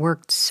it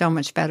worked so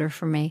much better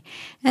for me.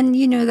 And,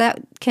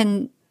 that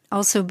can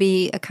also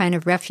be a kind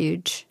of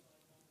refuge,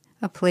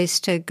 a place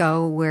to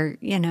go where,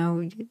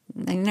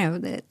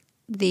 that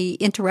the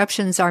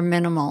interruptions are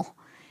minimal.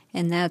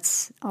 And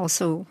that's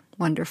also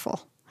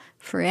wonderful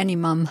for any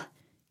mom.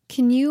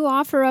 Can you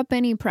offer up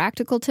any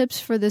practical tips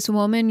for this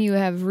woman you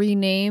have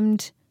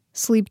renamed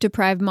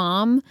sleep-deprived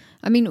mom?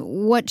 I mean,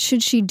 what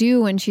should she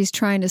do when she's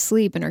trying to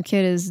sleep and her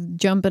kid is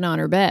jumping on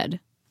her bed?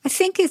 I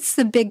think it's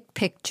the big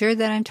picture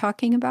that I'm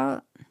talking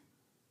about.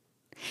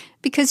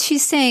 Because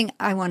she's saying,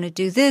 I want to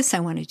do this,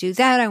 I want to do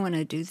that, I want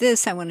to do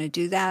this, I want to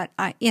do that.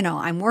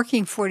 I'm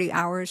working 40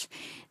 hours.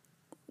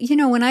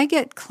 When I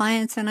get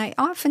clients, and I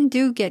often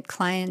do get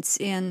clients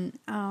in,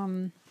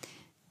 long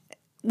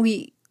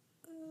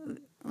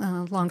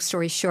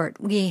story short,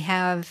 we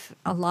have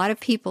a lot of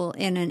people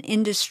in an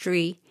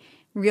industry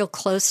real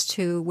close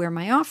to where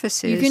my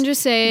office is. You can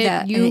just say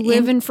it. You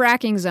live in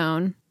fracking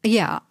zone.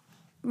 Yeah,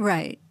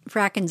 right.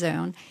 Fracking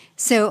zone.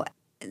 So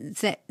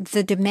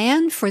the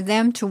demand for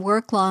them to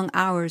work long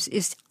hours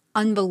is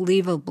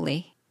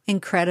unbelievably,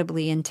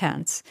 incredibly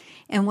intense.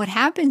 And what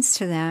happens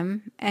to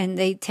them, and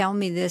they tell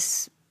me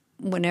this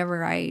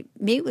whenever I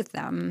meet with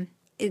them,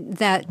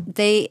 that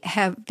they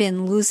have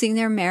been losing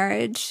their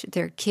marriage.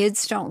 Their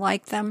kids don't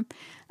like them.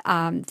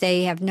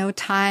 They have no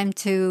time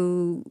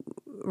to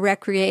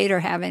recreate or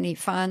have any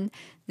fun.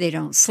 They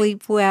don't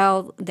sleep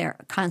well. They're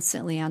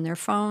constantly on their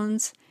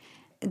phones.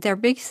 Their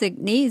basic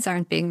needs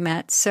aren't being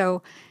met.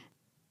 So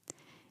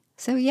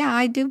yeah,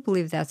 I do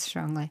believe that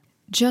strongly.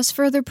 Just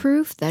further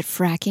proof that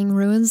fracking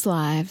ruins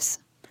lives.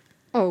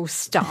 Oh,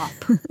 stop.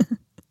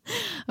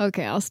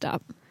 Okay, I'll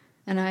stop.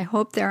 And I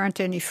hope there aren't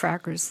any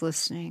frackers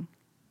listening.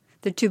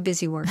 They're too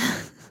busy working.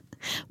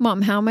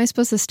 Mom, how am I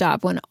supposed to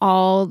stop when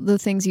all the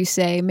things you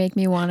say make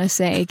me want to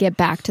say, get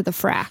back to the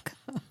frack?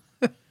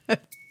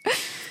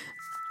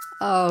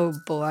 Oh,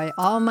 boy.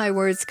 All my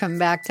words come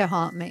back to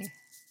haunt me.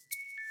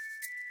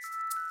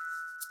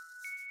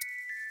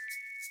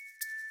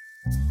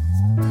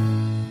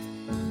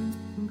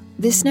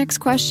 This next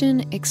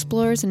question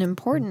explores an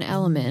important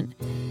element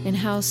in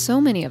how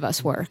so many of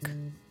us work: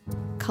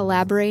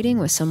 collaborating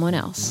with someone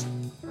else.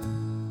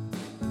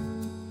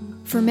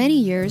 For many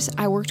years,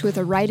 I worked with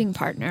a writing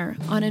partner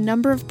on a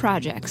number of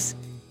projects,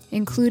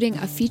 including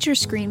a feature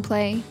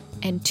screenplay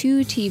and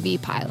 2 TV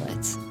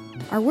pilots.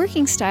 Our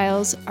working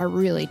styles are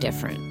really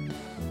different.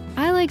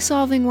 I like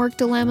solving work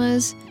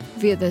dilemmas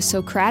via the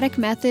Socratic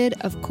method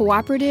of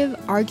cooperative,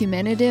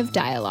 argumentative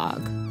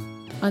dialogue.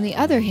 On the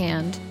other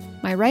hand,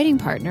 my writing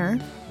partner,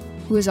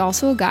 who is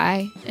also a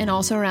guy and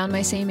also around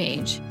my same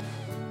age,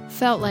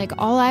 felt like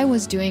all I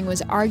was doing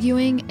was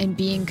arguing and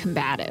being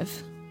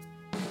combative.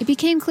 It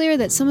became clear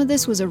that some of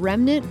this was a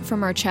remnant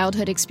from our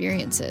childhood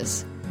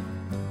experiences.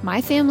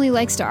 My family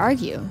likes to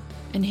argue,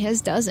 and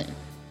his doesn't.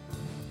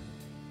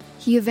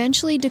 He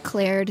eventually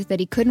declared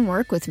that he couldn't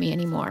work with me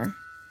anymore.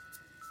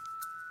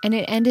 And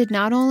it ended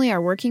not only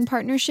our working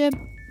partnership,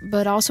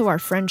 but also our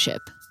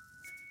friendship.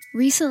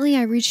 Recently,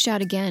 I reached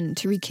out again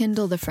to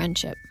rekindle the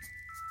friendship.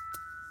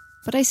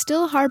 But I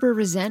still harbor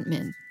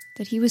resentment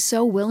that he was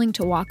so willing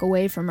to walk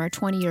away from our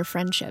 20-year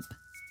friendship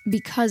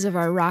because of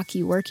our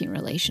rocky working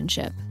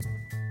relationship.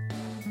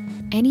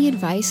 Any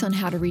advice on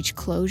how to reach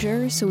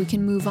closure so we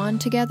can move on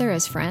together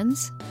as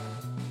friends?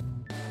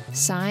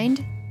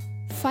 Signed,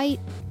 Fight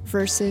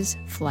versus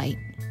Flight.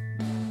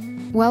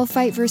 Well,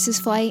 Fight versus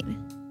Flight,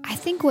 I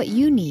think what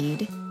you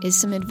need is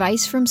some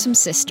advice from some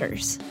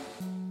sisters.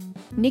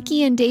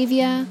 Nikki and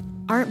Davia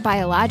aren't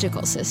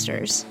biological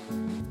sisters,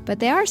 but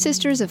they are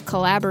sisters of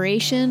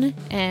collaboration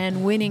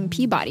and winning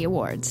Peabody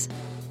Awards.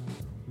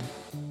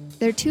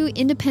 They're two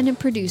independent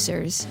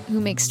producers who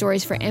make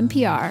stories for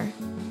NPR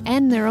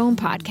and their own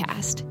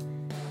podcast,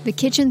 The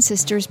Kitchen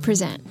Sisters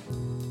Present.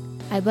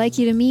 I'd like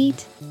you to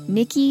meet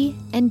Nikki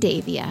and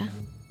Davia.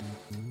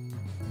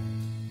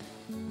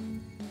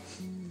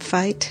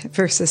 Fight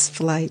versus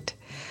Flight.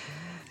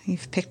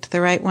 You've picked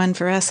the right one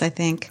for us, I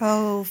think.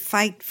 Oh,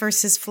 Fight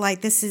versus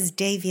Flight. This is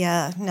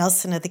Davia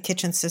Nelson of the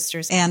Kitchen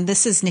Sisters. And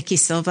this is Nikki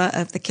Silva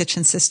of the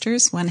Kitchen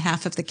Sisters, one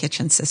half of the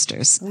Kitchen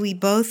Sisters. We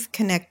both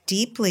connect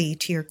deeply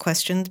to your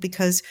questions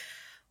because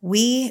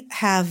we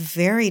have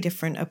very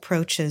different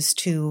approaches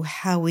to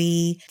how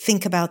we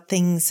think about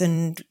things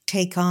and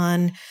take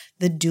on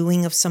the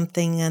doing of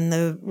something and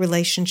the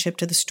relationship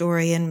to the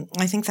story. And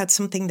I think that's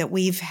something that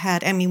we've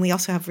had. I mean, we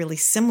also have really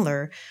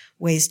similar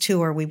ways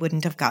too, or we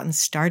wouldn't have gotten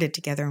started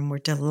together, and we're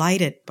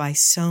delighted by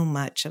so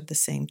much of the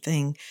same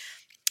thing.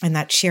 And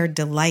that shared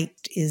delight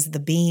is the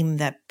beam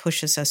that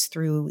pushes us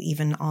through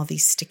even all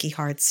these sticky,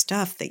 hard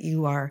stuff that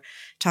you are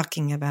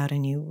talking about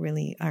and you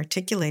really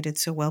articulated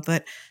so well.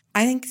 But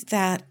I think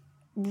that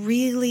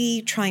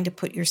really trying to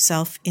put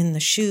yourself in the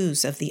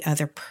shoes of the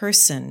other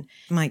person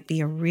might be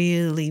a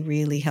really,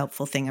 really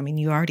helpful thing. I mean,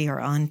 you already are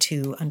on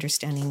to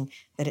understanding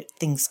that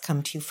things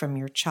come to you from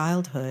your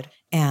childhood.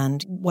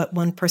 And what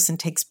one person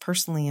takes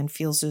personally and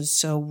feels is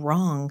so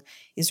wrong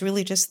is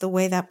really just the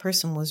way that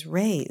person was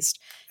raised.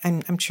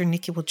 I'm sure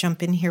Nikki will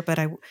jump in here, but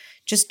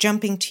just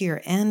jumping to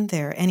your end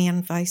there, any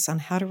advice on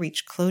how to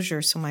reach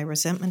closure so my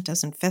resentment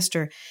doesn't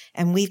fester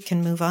and we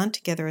can move on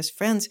together as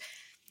friends?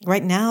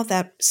 Right now,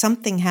 that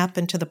something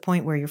happened to the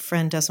point where your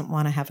friend doesn't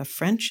want to have a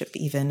friendship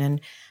even.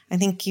 And I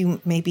think you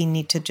maybe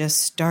need to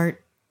just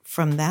start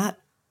from that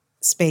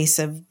space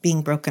of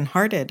being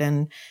brokenhearted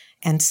and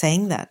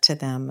saying that to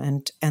them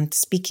and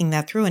speaking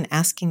that through and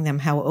asking them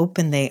how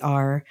open they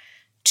are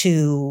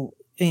to,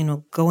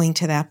 going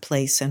to that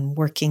place and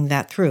working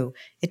that through.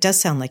 It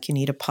does sound like you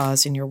need a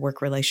pause in your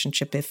work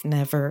relationship, if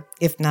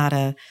not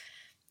a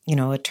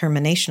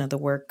termination of the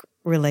work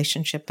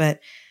relationship, but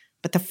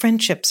the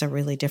friendship's a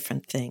really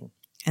different thing.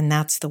 And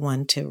that's the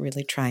one to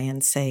really try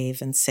and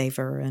save and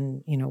savor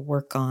and,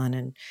 work on.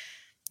 And,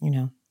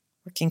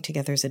 working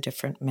together is a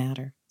different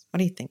matter. What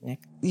do you think, Nick?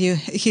 You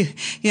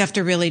have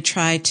to really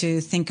try to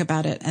think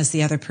about it as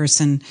the other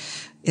person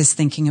is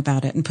thinking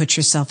about it and put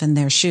yourself in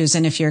their shoes.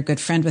 And if you're a good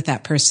friend with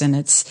that person,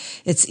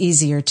 it's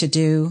easier to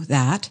do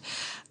that.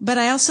 But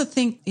I also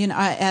think,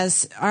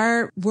 as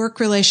our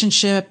work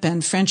relationship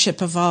and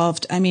friendship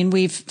evolved, I mean,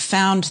 we've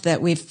found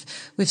that we've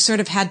sort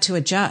of had to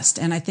adjust.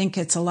 And I think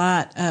it's a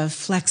lot of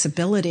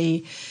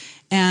flexibility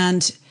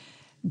and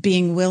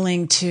being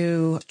willing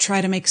to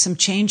try to make some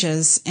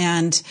changes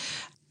and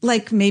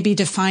like maybe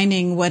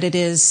defining what it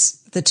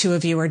is the two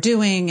of you are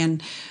doing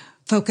and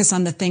focus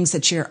on the things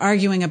that you're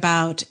arguing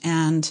about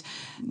and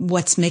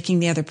what's making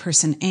the other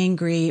person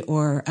angry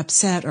or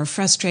upset or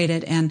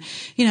frustrated. And,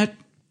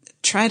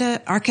 try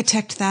to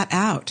architect that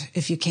out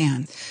if you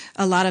can.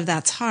 A lot of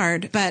that's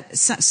hard, but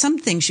some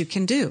things you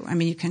can do. I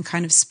mean, you can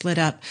kind of split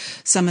up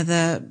some of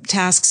the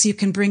tasks. You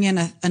can bring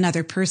in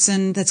another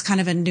person that's kind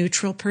of a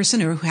neutral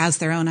person or who has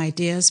their own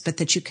ideas, but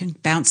that you can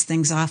bounce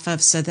things off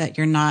of so that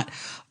you're not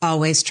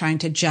always trying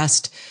to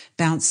just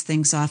bounce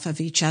things off of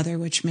each other,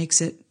 which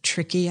makes it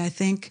tricky, I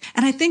think.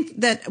 And I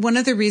think that one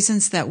of the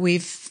reasons that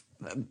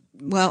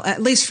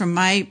at least from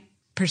my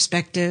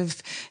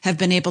perspective, have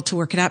been able to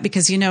work it out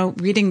because,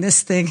 reading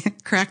this thing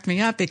cracked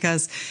me up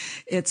because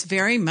it's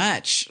very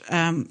much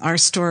our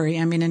story.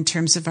 I mean, in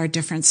terms of our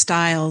different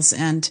styles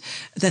and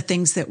the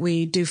things that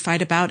we do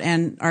fight about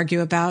and argue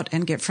about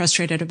and get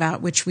frustrated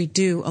about, which we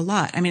do a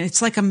lot. I mean,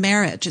 it's like a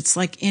marriage. It's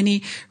like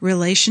any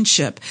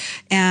relationship.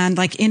 And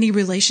like any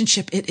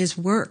relationship, it is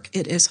work.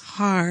 It is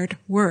hard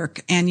work.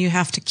 And you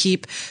have to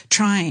keep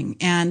trying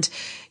and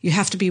you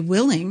have to be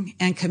willing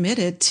and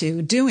committed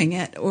to doing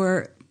it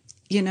or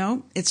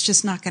it's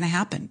just not going to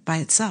happen by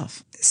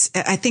itself.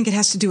 I think it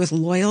has to do with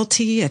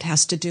loyalty. It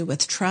has to do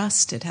with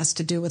trust. It has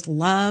to do with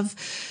love,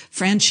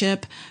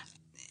 friendship,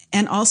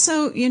 and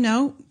also,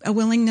 a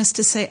willingness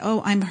to say,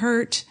 oh, I'm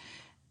hurt.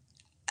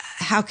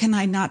 How can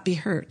I not be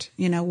hurt?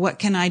 What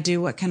can I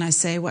do? What can I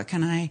say? What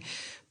can I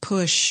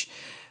push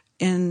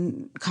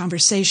in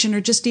conversation or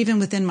just even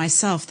within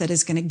myself that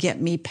is going to get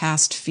me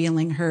past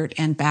feeling hurt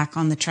and back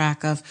on the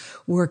track of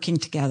working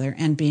together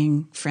and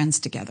being friends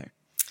together?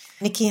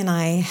 Nikki and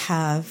I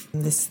have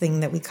this thing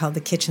that we call the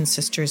Kitchen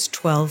Sisters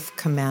 12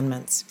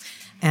 Commandments.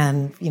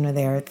 And,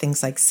 they are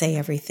things like say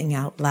everything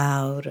out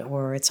loud,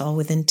 or it's all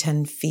within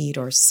 10 feet,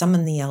 or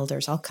summon the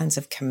elders, all kinds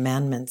of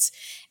commandments.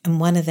 And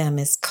one of them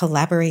is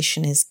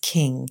collaboration is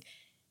king.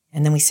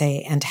 And then we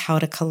say, and how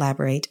to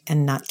collaborate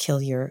and not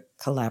kill your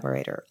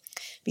collaborator.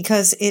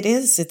 Because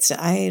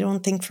I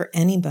don't think for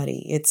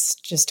anybody, it's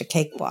just a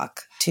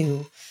cakewalk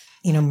to,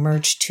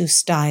 merge two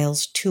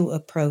styles, two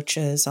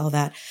approaches, all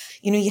that.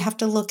 You have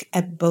to look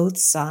at both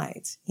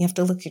sides. You have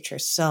to look at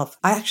yourself.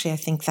 I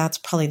think that's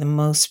probably the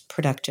most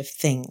productive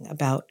thing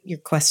about your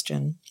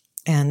question,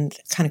 and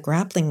kind of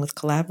grappling with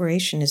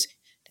collaboration is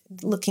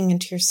looking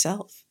into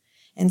yourself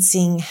and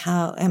seeing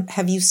how,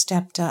 have you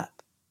stepped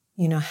up?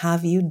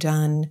 Have you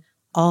done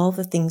all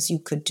the things you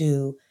could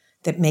do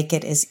that make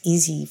it as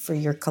easy for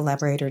your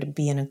collaborator to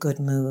be in a good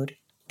mood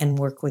and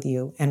work with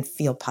you and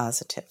feel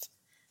positive?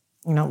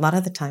 A lot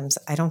of the times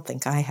I don't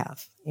think I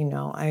have, a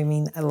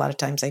lot of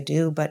times I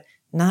do, but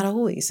not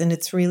always. And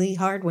it's really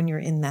hard when you're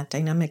in that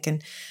dynamic.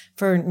 And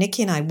for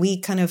Nikki and I, we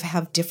kind of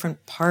have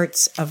different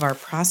parts of our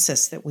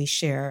process that we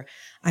share.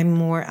 I'm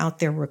more out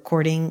there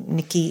recording.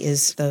 Nikki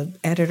is the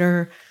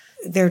editor.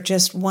 They're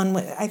just one.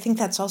 I think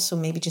that's also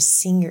maybe just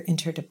seeing your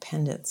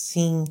interdependence.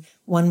 Seeing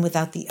one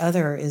without the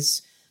other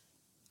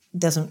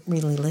doesn't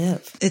really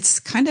live. It's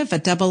kind of a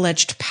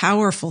double-edged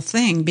powerful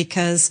thing,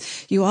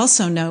 because you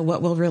also know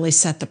what will really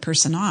set the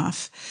person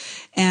off,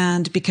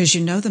 and because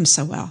you know them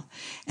so well.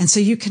 And so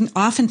you can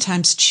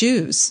oftentimes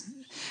choose,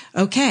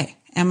 okay,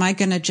 am I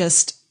going to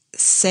just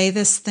say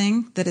this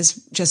thing that is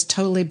just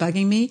totally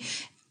bugging me?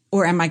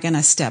 Or am I going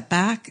to step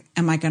back?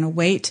 Am I going to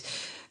wait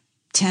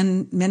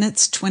 10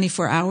 minutes,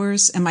 24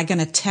 hours? Am I going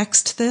to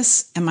text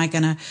this? Am I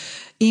going to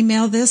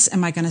email this?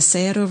 Am I going to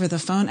say it over the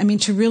phone?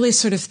 To really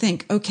sort of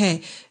think,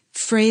 okay,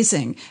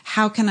 phrasing,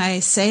 how can I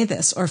say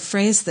this or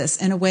phrase this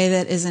in a way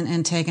that isn't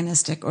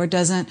antagonistic or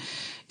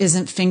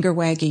isn't finger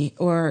waggy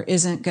or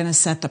isn't going to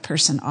set the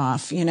person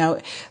off?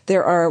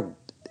 There are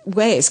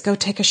ways. Go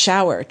take a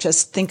shower.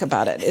 Just think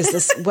about it.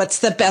 What's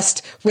the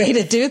best way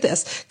to do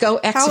this? Go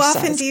exercise. How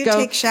often do you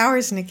take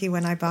showers, Nikki,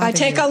 when I bother you? I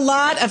take a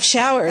lot of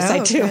showers. I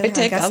do. Okay. I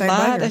take a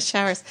lot of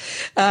showers.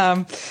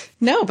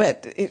 No,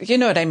 but you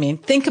know what I mean.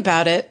 Think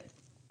about it.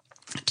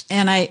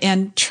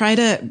 And try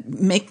to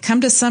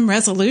come to some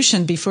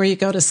resolution before you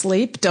go to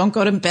sleep. Don't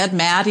go to bed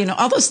mad.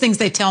 All those things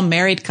they tell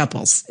married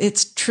couples.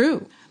 It's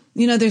true.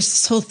 There's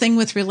this whole thing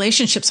with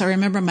relationships. I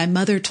remember my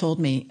mother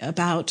told me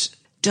about,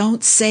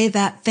 don't say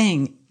that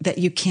thing that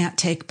you can't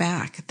take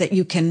back, that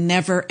you can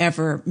never,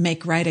 ever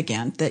make right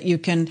again, that you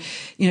can,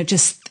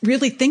 just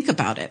really think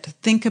about it.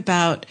 Think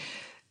about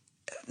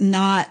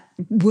not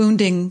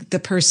wounding the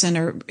person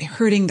or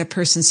hurting the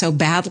person so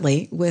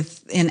badly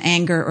in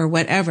anger or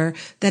whatever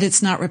that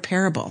it's not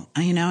repairable,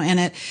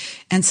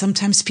 and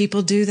sometimes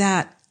people do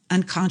that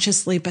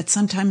unconsciously, but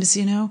sometimes,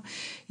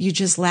 you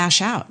just lash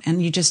out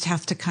and you just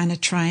have to kind of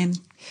try and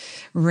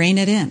rein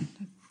it in.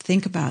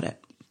 Think about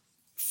it.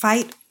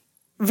 Fight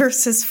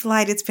versus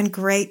flight. It's been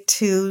great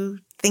to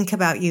think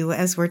about you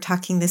as we're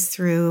talking this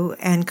through,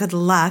 and good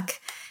luck,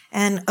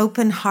 and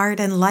open heart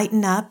and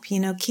lighten up,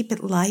 keep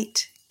it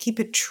light. Keep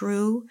it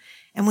true.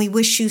 And we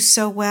wish you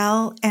so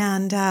well.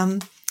 And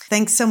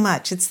thanks so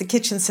much. It's the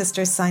Kitchen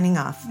Sisters signing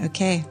off.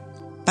 Okay.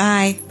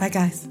 Bye. Bye,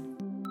 guys.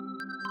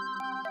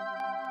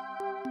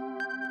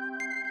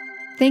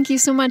 Thank you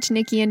so much,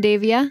 Nikki and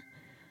Davia.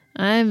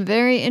 I'm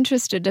very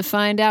interested to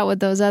find out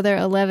what those other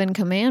 11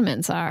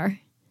 commandments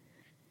are.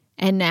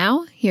 And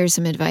now, here's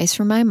some advice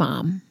from my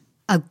mom.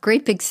 A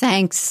great big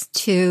thanks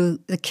to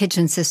the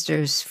Kitchen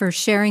Sisters for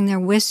sharing their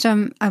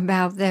wisdom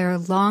about their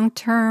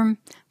long-term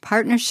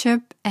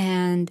partnership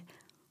and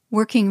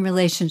working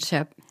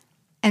relationship.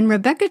 And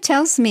Rebecca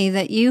tells me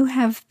that you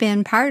have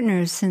been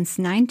partners since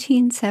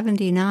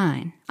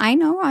 1979. I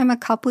know I'm a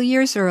couple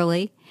years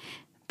early,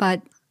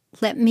 but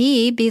let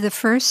me be the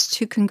first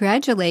to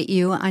congratulate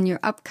you on your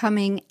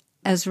upcoming,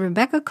 as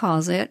Rebecca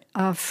calls it,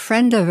 a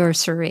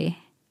friendiversary.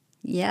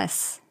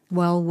 Yes,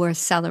 well worth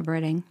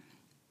celebrating.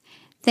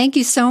 Thank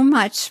you so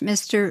much,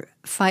 Mr.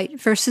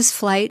 Fight versus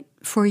Flight,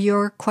 for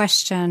your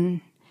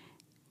question.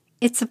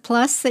 It's a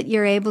plus that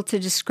you're able to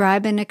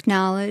describe and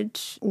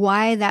acknowledge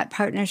why that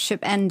partnership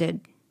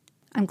ended.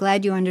 I'm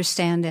glad you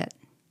understand it.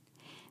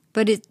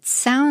 But it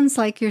sounds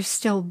like you're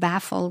still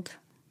baffled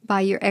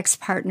by your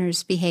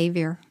ex-partner's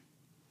behavior.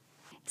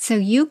 So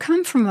you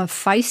come from a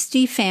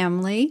feisty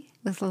family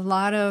with a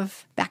lot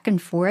of back and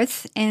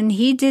forth, and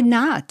he did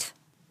not.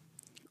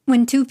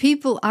 When two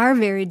people are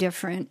very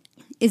different,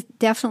 it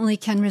definitely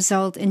can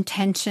result in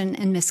tension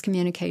and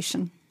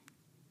miscommunication.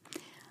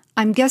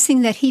 I'm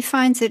guessing that he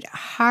finds it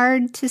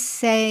hard to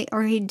say,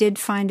 or he did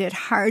find it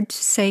hard to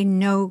say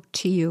no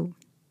to you.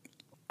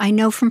 I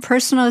know from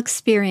personal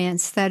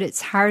experience that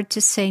it's hard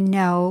to say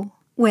no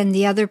when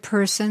the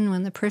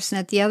person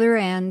at the other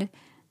end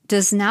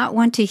does not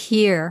want to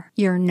hear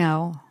your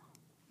no.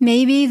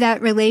 Maybe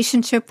that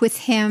relationship with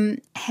him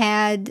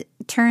had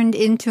turned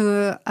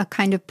into a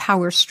kind of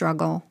power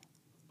struggle.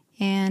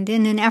 And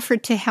in an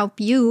effort to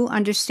help you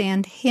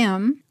understand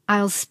him,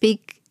 I'll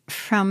speak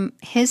from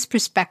his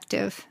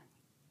perspective.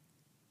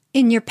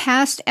 In your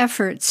past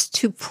efforts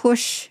to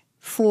push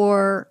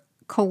for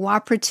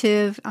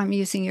cooperative, I'm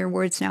using your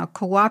words now,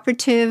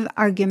 cooperative,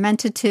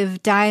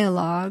 argumentative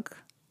dialogue,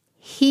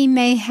 he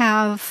may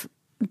have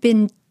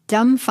been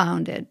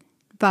dumbfounded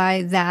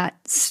by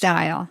that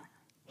style.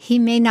 He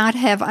may not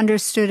have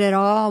understood at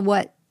all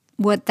what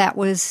that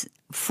was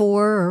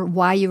for or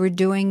why you were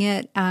doing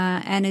it,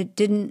 and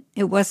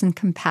it wasn't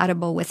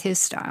compatible with his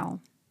style.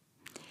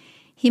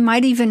 He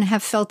might even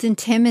have felt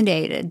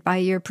intimidated by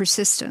your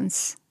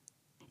persistence.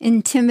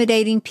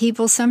 Intimidating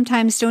people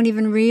sometimes don't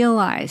even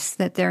realize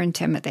that they're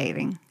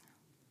intimidating.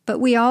 But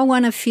we all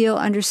want to feel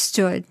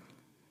understood.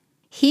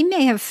 He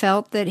may have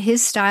felt that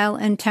his style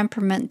and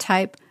temperament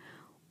type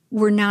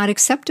were not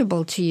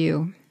acceptable to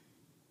you.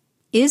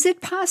 Is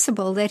it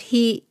possible that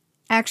he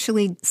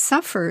actually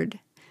suffered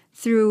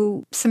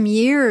through some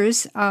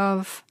years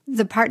of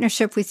the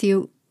partnership with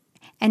you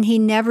and he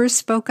never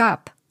spoke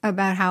up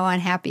about how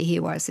unhappy he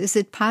was? Is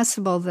it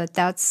possible that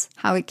that's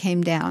how it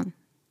came down?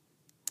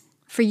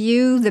 For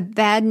you, the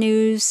bad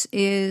news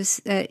is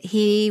that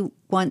he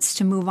wants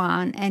to move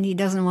on and he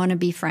doesn't want to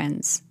be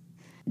friends.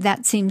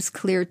 That seems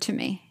clear to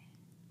me.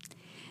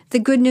 The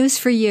good news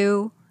for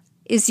you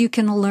is you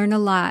can learn a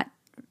lot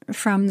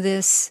from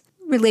this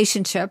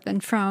relationship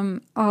and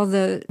from all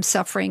the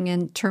suffering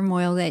and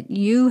turmoil that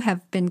you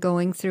have been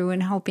going through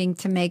and hoping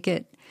to make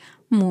it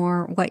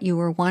more what you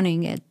were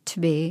wanting it to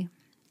be.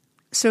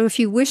 So if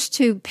you wish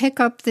to pick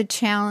up the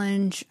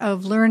challenge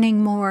of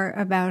learning more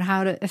about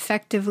how to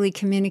effectively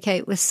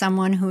communicate with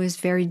someone who is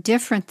very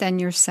different than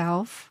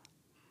yourself,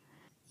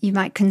 you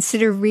might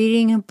consider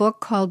reading a book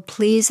called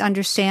Please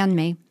Understand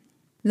Me.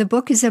 The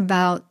book is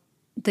about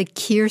the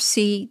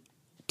Keirsey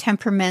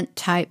temperament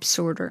type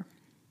sorter.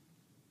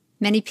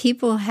 Many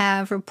people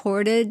have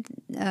reported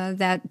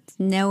that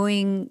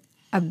knowing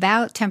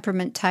about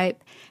temperament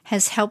type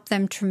has helped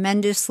them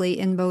tremendously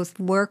in both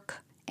work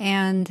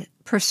and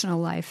personal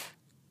life.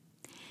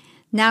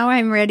 Now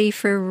I'm ready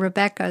for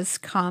Rebecca's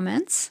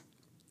comments.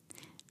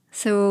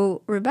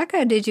 So,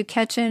 Rebecca, did you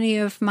catch any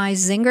of my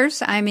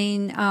zingers? I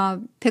mean,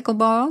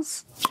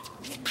 pickleballs?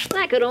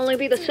 That could only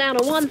be the sound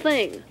of one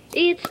thing.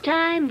 It's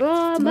time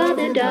for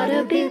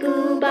mother-daughter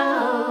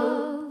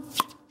pickleball.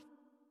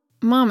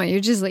 Mama,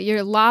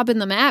 you're lobbing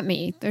them at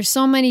me. There's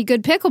so many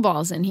good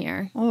pickleballs in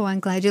here. Oh, I'm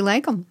glad you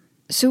like them.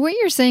 So what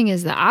you're saying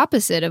is the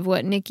opposite of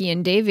what Nikki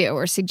and Davia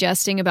were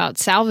suggesting about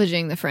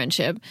salvaging the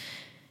friendship.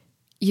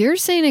 You're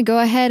saying to go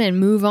ahead and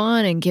move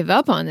on and give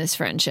up on this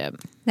friendship.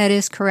 That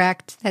is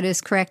correct.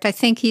 I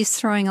think he's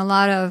throwing a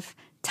lot of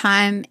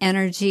time,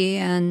 energy,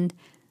 and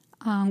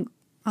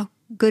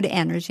good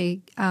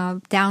energy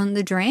down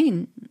the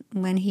drain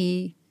when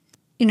he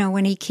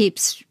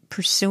keeps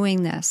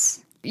pursuing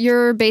this.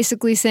 You're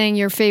basically saying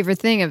your favorite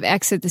thing of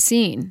exit the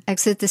scene.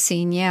 Exit the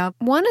scene, yeah.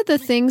 One of the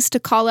things to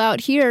call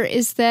out here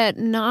is that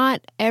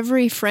not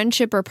every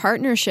friendship or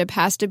partnership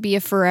has to be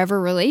a forever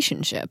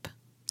relationship.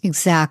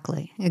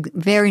 Exactly.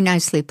 Very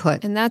nicely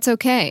put. And that's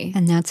okay.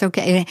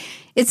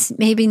 It's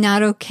maybe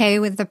not okay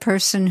with the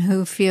person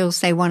who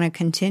feels they want to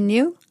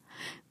continue,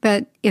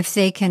 but if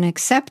they can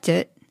accept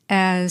it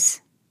as,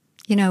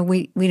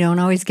 we don't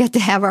always get to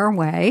have our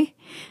way,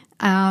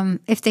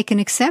 if they can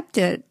accept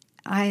it,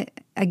 I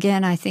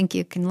think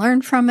you can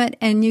learn from it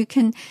and you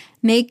can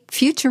make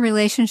future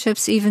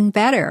relationships even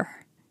better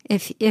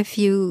if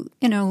you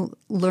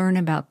learn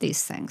about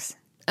these things.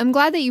 I'm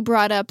glad that you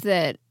brought up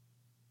that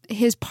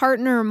his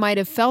partner might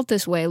have felt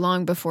this way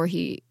long before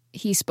he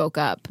spoke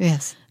up.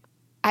 Yes.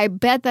 I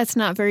bet that's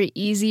not very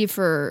easy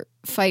for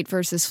Fight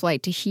versus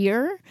Flight to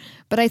hear,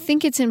 but I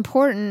think it's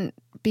important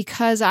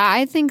because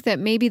I think that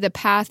maybe the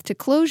path to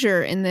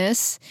closure in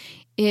this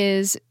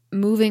is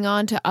moving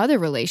on to other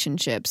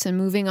relationships and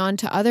moving on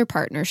to other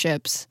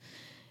partnerships,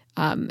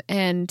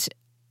 and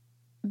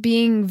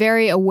being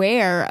very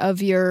aware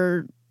of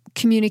your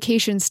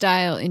communication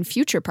style in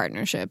future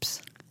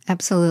partnerships.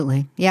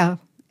 Absolutely. Yeah.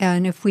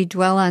 And if we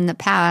dwell on the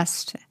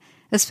past,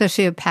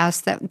 especially a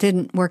past that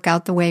didn't work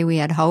out the way we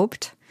had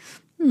hoped,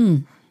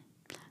 doesn't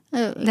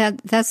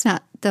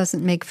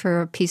make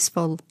for a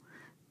peaceful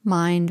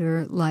mind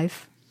or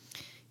life.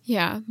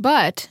 Yeah,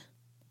 but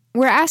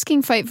we're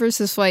asking Fight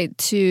versus Flight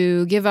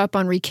to give up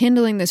on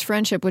rekindling this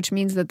friendship, which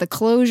means that the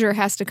closure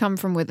has to come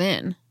from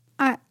within.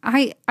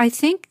 I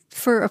think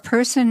for a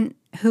person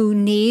who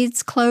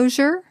needs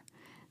closure,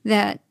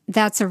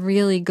 that's a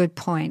really good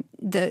point.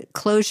 The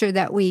closure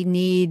that we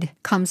need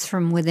comes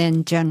from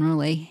within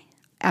generally.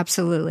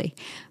 Absolutely.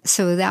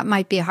 So that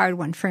might be a hard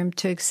one for him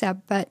to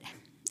accept. But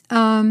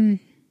when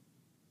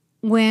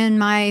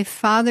my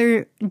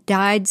father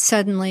died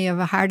suddenly of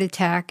a heart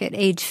attack at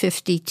age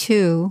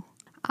 52,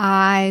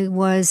 I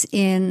was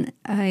in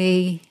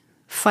a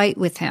fight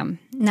with him.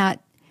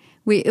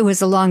 It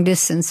was a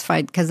long-distance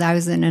fight because I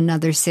was in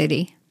another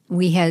city.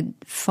 We had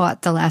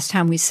fought the last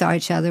time we saw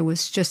each other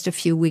was just a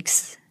few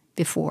weeks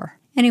before.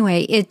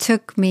 Anyway, it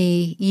took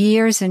me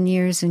years and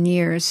years and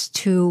years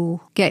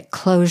to get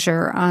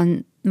closure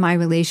on my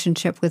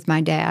relationship with my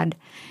dad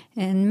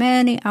and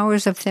many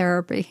hours of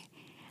therapy.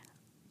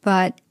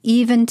 But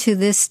even to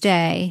this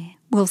day,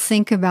 we'll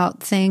think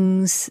about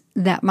things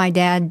that my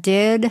dad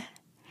did,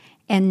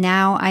 and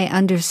now I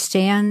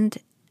understand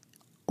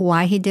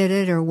why he did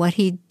it or what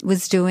he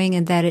was doing,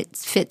 and that it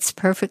fits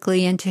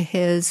perfectly into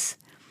his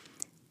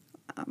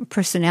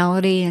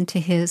personality, into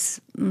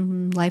his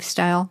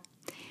lifestyle.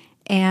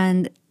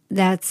 And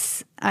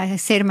I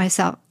say to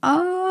myself,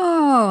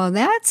 oh,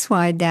 that's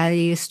why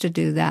Daddy used to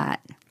do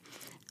that.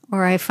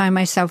 Or I find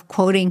myself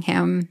quoting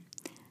him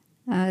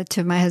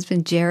to my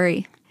husband,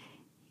 Jerry.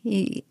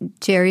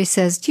 Jerry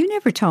says, you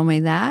never told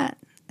me that.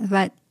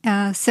 But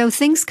so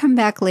things come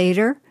back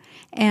later,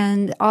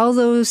 and all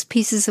those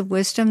pieces of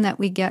wisdom that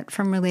we get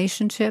from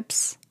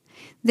relationships,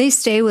 they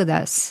stay with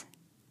us.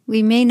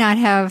 We may not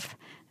have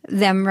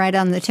them right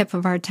on the tip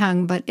of our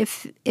tongue, but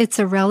if it's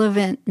a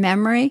relevant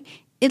memory,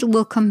 it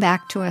will come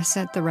back to us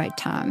at the right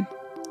time.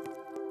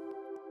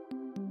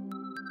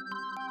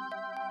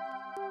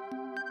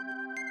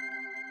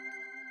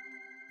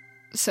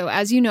 So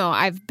as you know,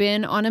 I've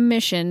been on a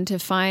mission to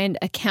find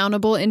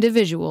accountable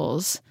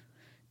individuals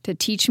to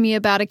teach me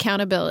about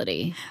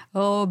accountability.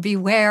 Oh,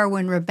 beware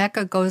when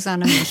Rebecca goes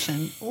on a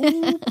mission.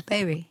 Ooh,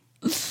 baby.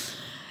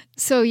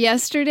 So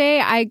yesterday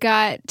I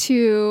got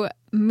to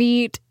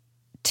meet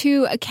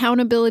 2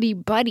 accountability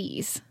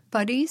buddies.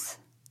 Buddies?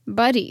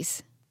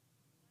 Buddies.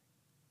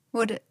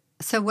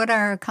 So what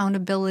are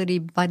accountability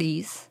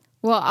buddies?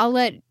 Well, I'll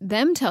let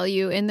them tell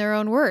you in their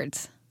own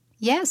words.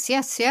 Yes.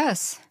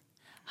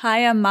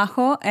 Hi, I'm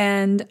Majo,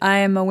 and I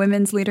am a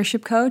women's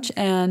leadership coach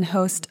and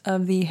host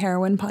of the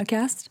Heroine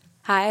podcast.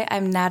 Hi,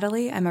 I'm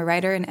Natalie. I'm a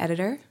writer and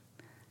editor,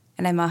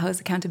 and I'm Majo's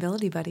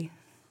accountability buddy.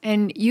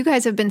 And you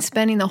guys have been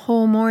spending the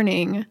whole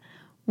morning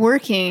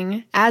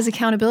working as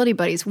accountability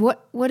buddies.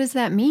 What does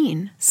that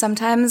mean?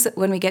 Sometimes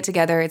when we get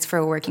together, it's for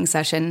a working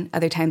session.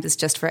 Other times it's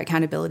just for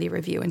accountability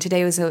review. And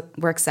today was a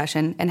work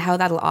session, and how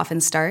that'll often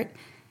start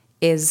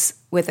is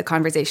with a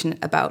conversation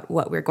about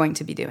what we're going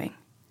to be doing.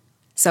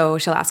 So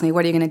she'll ask me,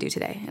 what are you going to do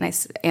today? And I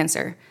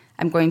answer,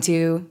 I'm going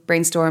to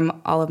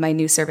brainstorm all of my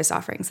new service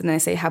offerings. And then I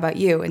say, how about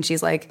you? And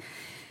she's like,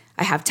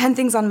 I have 10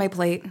 things on my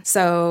plate.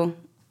 So,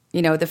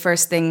 the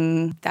first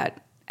thing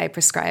that I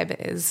prescribe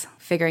is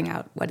figuring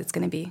out what it's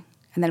going to be.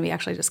 And then we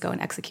actually just go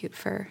and execute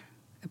for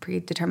a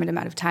predetermined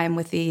amount of time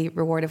with the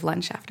reward of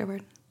lunch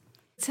afterward.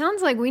 It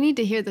sounds like we need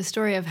to hear the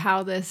story of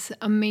how this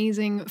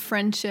amazing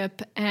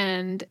friendship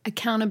and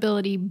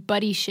accountability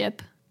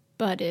buddyship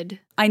budded.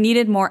 I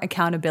needed more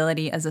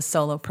accountability as a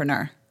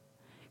solopreneur,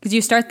 because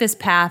you start this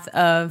path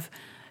of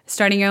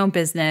starting your own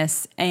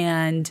business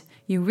and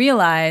you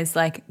realize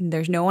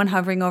there's no one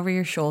hovering over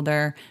your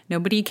shoulder.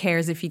 Nobody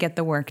cares if you get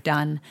the work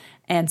done.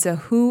 And so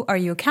who are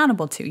you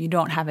accountable to? You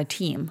don't have a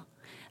team.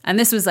 And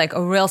this was a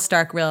real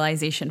stark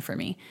realization for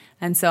me.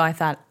 And so I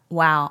thought,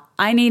 wow,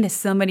 I need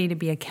somebody to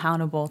be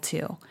accountable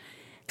to.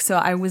 So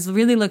I was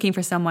really looking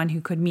for someone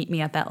who could meet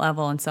me at that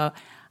level. And so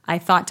I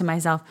thought to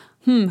myself,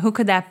 who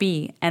could that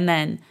be? And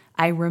then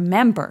I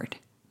remembered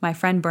my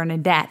friend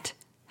Bernadette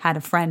had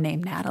a friend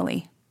named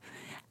Natalie,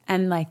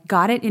 and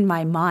got it in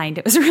my mind.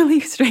 It was really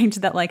strange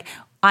that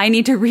I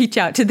need to reach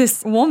out to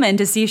this woman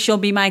to see if she'll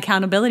be my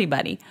accountability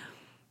buddy.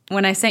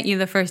 When I sent you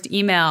the first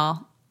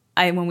email,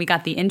 when we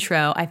got the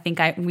intro, I think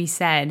we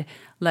said,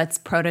 let's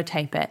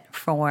prototype it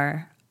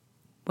for,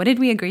 what did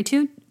we agree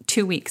to?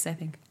 2 weeks, I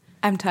think.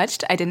 I'm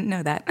touched. I didn't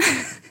know that.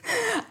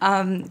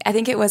 I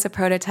think it was a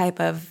prototype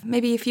of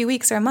maybe a few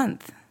weeks or a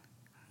month.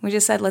 We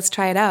just said, let's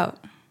try it out.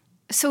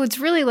 So it's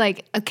really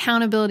like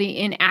accountability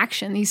in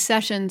action. These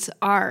sessions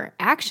are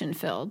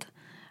action-filled.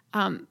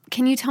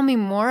 Can you tell me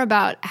more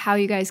about how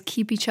you guys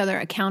keep each other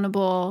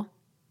accountable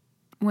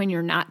when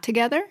you're not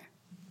together?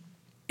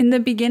 In the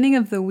beginning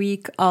of the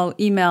week, I'll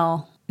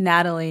email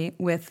Natalie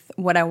with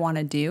what I want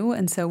to do.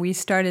 And so we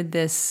started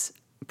this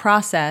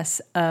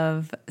process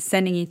of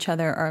sending each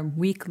other our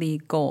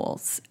weekly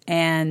goals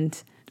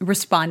and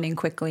responding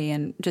quickly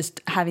and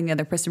just having the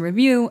other person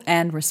review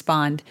and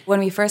respond. When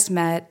we first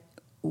met,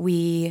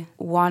 we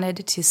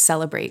wanted to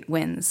celebrate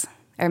wins.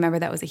 I remember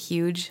that was a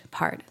huge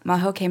part.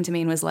 Majo came to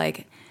me and was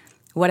like,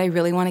 what I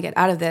really want to get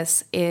out of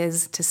this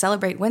is to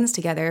celebrate wins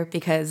together,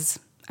 because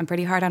I'm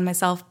pretty hard on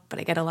myself, but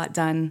I get a lot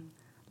done.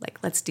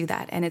 Let's do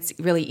that. And it's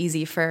really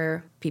easy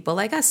for people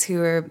like us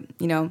who are,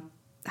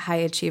 high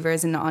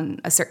achievers and on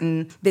a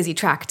certain busy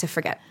track to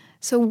forget.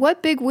 So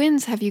what big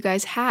wins have you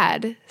guys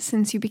had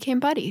since you became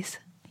buddies?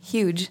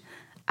 Huge.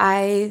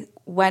 I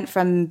went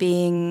from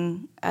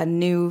being a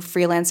new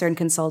freelancer and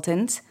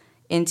consultant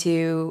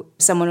into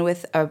someone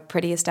with a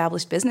pretty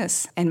established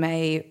business, and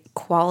my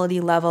quality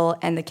level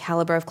and the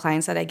caliber of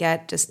clients that I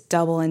get just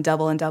double and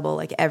double and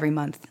double every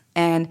month.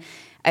 And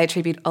I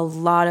attribute a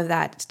lot of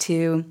that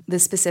to the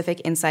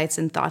specific insights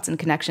and thoughts and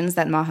connections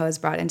that Majo has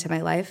brought into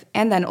my life,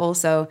 and then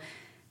also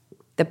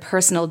the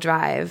personal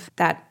drive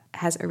that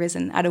has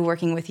arisen out of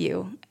working with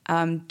you,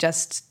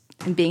 just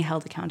in being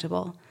held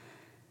accountable.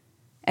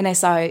 And I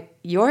saw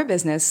your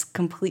business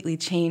completely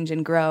change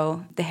and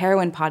grow. The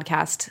Heroine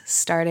podcast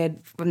started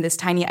from this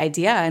tiny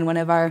idea. In one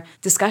of our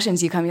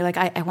discussions, you're like,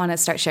 I want to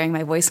start sharing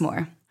my voice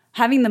more.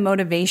 Having the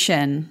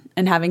motivation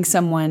and having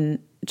someone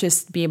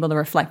just be able to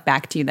reflect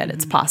back to you that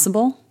it's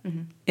possible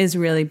has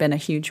really been a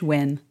huge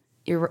win.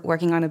 You're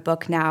working on a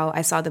book now.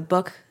 I saw the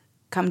book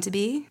come to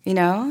be, you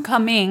know?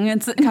 Coming.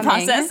 It's in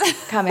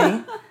process.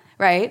 Coming.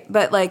 Right.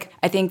 But like,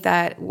 I think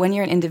that when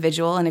you're an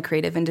individual and a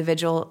creative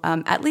individual,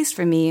 at least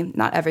for me,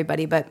 not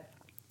everybody, but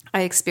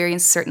I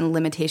experience certain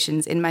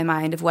limitations in my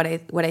mind of what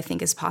I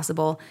think is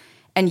possible.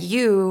 And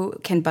you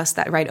can bust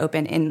that right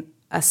open in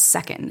a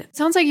second.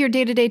 Sounds like your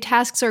day-to-day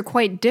tasks are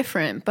quite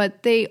different,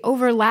 but they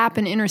overlap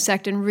and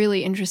intersect in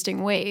really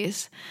interesting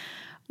ways.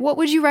 What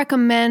would you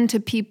recommend to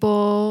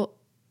people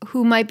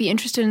who might be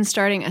interested in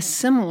starting a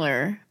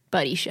similar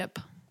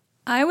buddyship?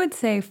 I would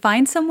say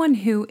find someone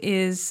who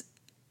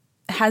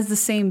has the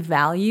same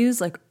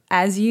values like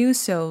as you.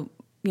 So,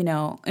 you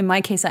know, in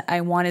my case, I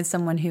wanted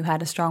someone who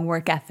had a strong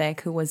work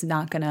ethic, who was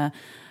not going to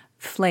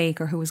flake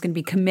or who was going to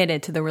be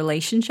committed to the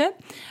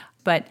relationship,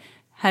 but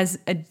has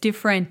a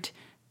different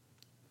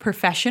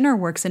profession or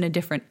works in a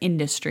different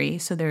industry.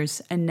 So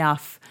there's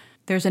enough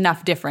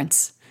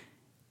difference.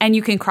 And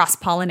you can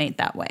cross-pollinate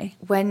that way.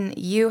 When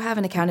you have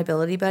an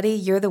accountability buddy,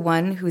 you're the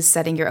one who's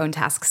setting your own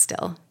tasks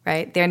still,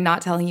 right? They're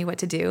not telling you what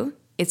to do.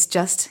 It's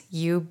just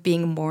you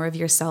being more of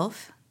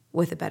yourself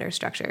with a better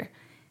structure.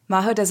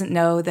 Maho doesn't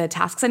know the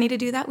tasks I need to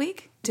do that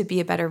week to be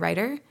a better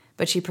writer,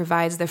 but she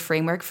provides the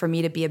framework for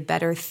me to be a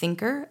better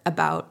thinker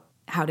about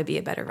how to be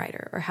a better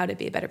writer or how to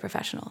be a better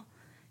professional.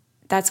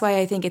 That's why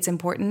I think it's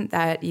important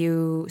that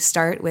you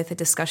start with a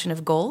discussion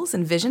of goals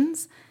and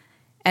visions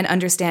and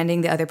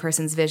understanding the other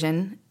person's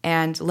vision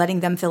and letting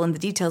them fill in the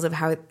details of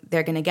how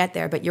they're going to get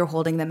there, but you're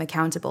holding them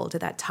accountable to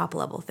that top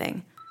level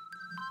thing.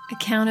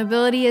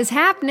 Accountability is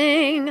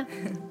happening.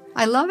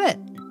 I love it.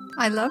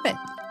 I love it.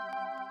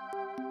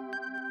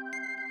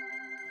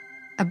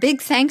 A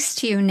big thanks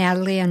to you,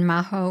 Natalie and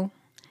Maho.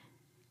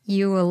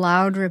 You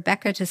allowed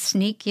Rebecca to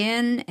sneak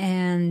in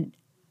and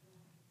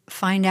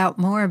find out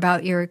more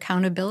about your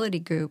accountability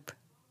group.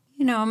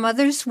 You know,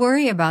 mothers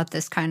worry about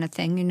this kind of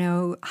thing. You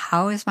know,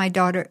 how is my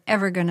daughter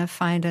ever going to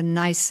find a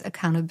nice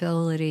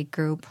accountability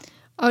group?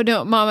 Oh,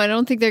 no, Mom, I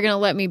don't think they're going to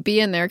let me be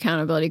in their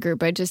accountability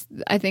group. I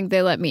think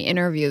they let me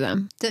interview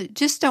them.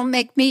 Just don't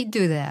make me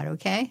do that,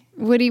 okay?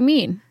 What do you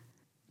mean?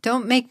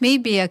 Don't make me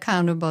be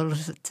accountable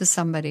to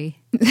somebody,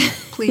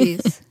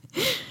 please.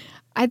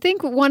 I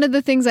think one of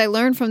the things I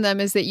learned from them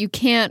is that you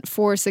can't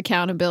force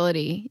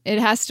accountability. It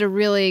has to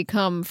really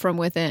come from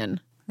within.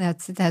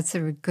 That's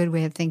a good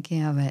way of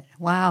thinking of it.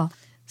 Wow.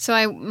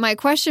 So my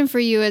question for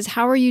you is,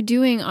 how are you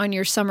doing on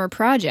your summer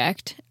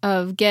project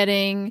of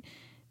getting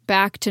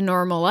back to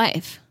normal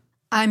life?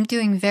 I'm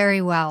doing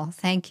very well.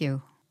 Thank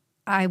you.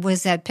 I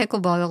was at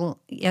pickleball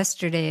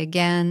yesterday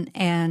again,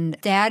 and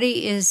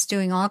Daddy is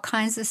doing all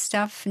kinds of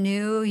stuff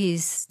new.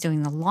 He's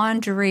doing the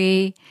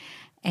laundry.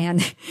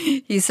 And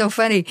he's so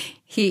funny.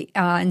 He,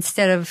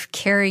 instead of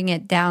carrying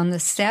it down the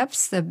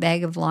steps, the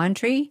bag of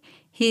laundry,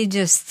 he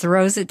just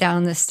throws it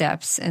down the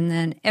steps and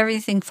then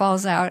everything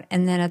falls out.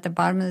 And then at the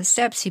bottom of the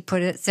steps, he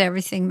puts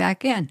everything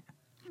back in.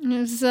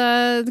 It's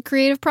the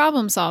creative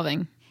problem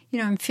solving. You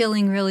know, I'm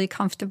feeling really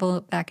comfortable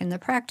back in the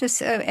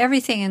practice of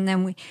everything. And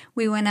then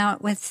we went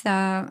out with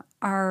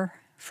our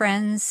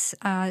friends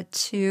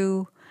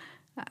to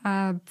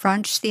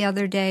brunch the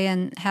other day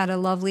and had a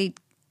lovely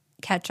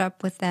catch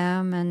up with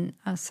them. And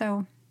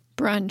so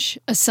brunch,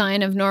 a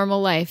sign of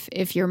normal life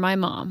if you're my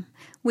mom.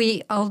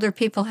 We older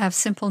people have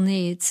simple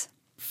needs.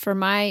 For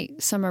my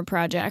summer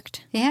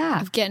project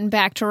of getting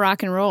back to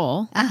rock and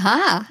roll,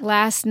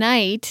 last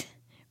night,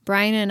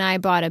 Brian and I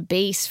bought a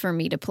bass for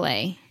me to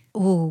play.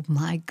 Oh,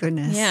 my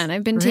goodness. Yeah, and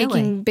I've been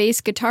taking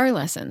bass guitar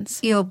lessons.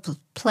 You'll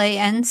play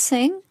and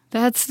sing?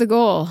 That's the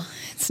goal.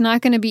 It's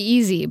not going to be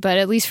easy, but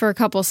at least for a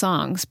couple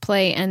songs,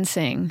 play and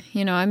sing.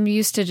 You know, I'm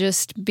used to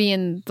just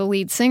being the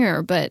lead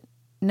singer, but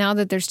now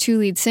that there's two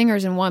lead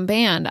singers in one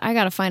band, I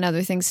got to find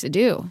other things to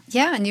do.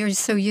 Yeah, and you're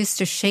so used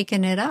to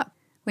shaking it up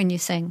when you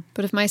sing.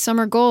 But if my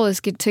summer goal is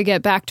to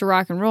get back to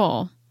rock and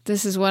roll,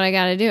 this is what I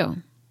got to do.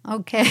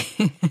 Okay.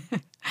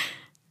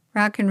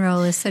 Rock and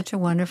roll is such a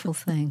wonderful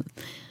thing.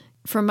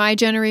 From my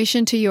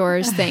generation to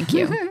yours, thank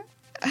you.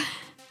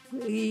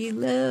 We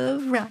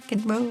love rock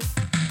and roll.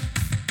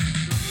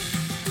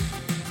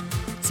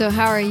 So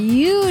how are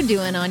you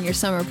doing on your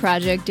summer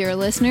project, dear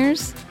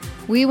listeners?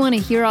 We want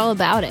to hear all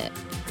about it.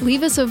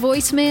 Leave us a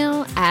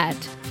voicemail at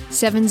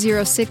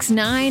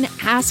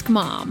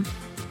 7069-ASK-MOM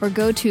or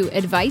go to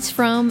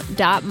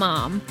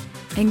advicefrom.mom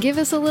and give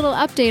us a little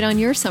update on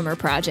your summer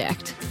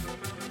project.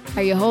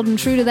 Are you holding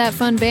true to that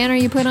fun banner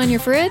you put on your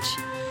fridge?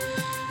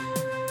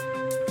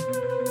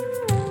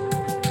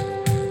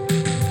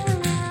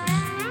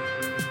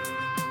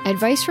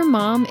 Advice from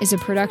Mom is a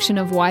production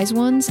of Wise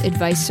Ones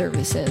Advice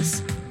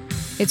Services.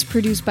 It's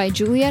produced by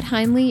Juliette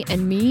Heinley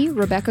and me,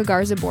 Rebecca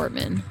Garza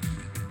Boardman.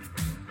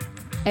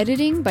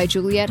 Editing by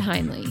Juliette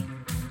Heinley.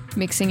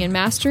 Mixing and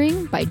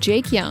mastering by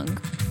Jake Young.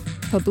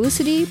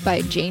 Publicity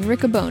by Jane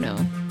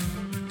Riccobono.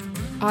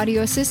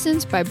 Audio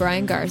assistance by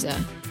Brian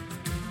Garza.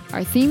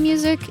 Our theme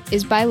music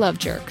is by Love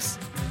Jerks.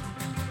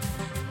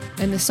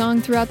 And the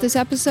song throughout this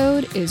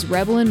episode is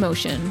Rebel in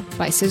Motion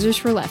by Scissors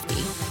for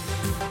Lefty.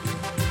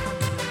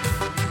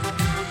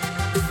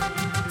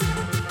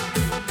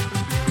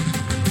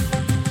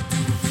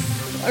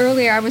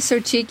 earlier I was so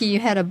cheeky you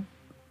had to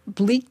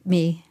bleep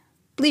me.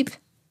 Bleep.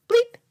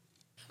 Bleep.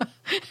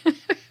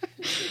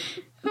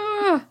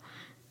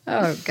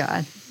 Oh,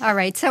 God. All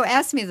right, so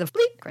ask me the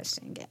bleep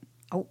question again.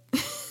 Oh.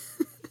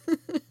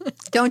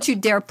 Don't you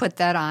dare put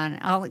that on.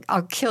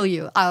 I'll kill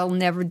you. I'll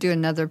never do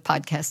another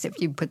podcast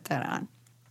if you put that on.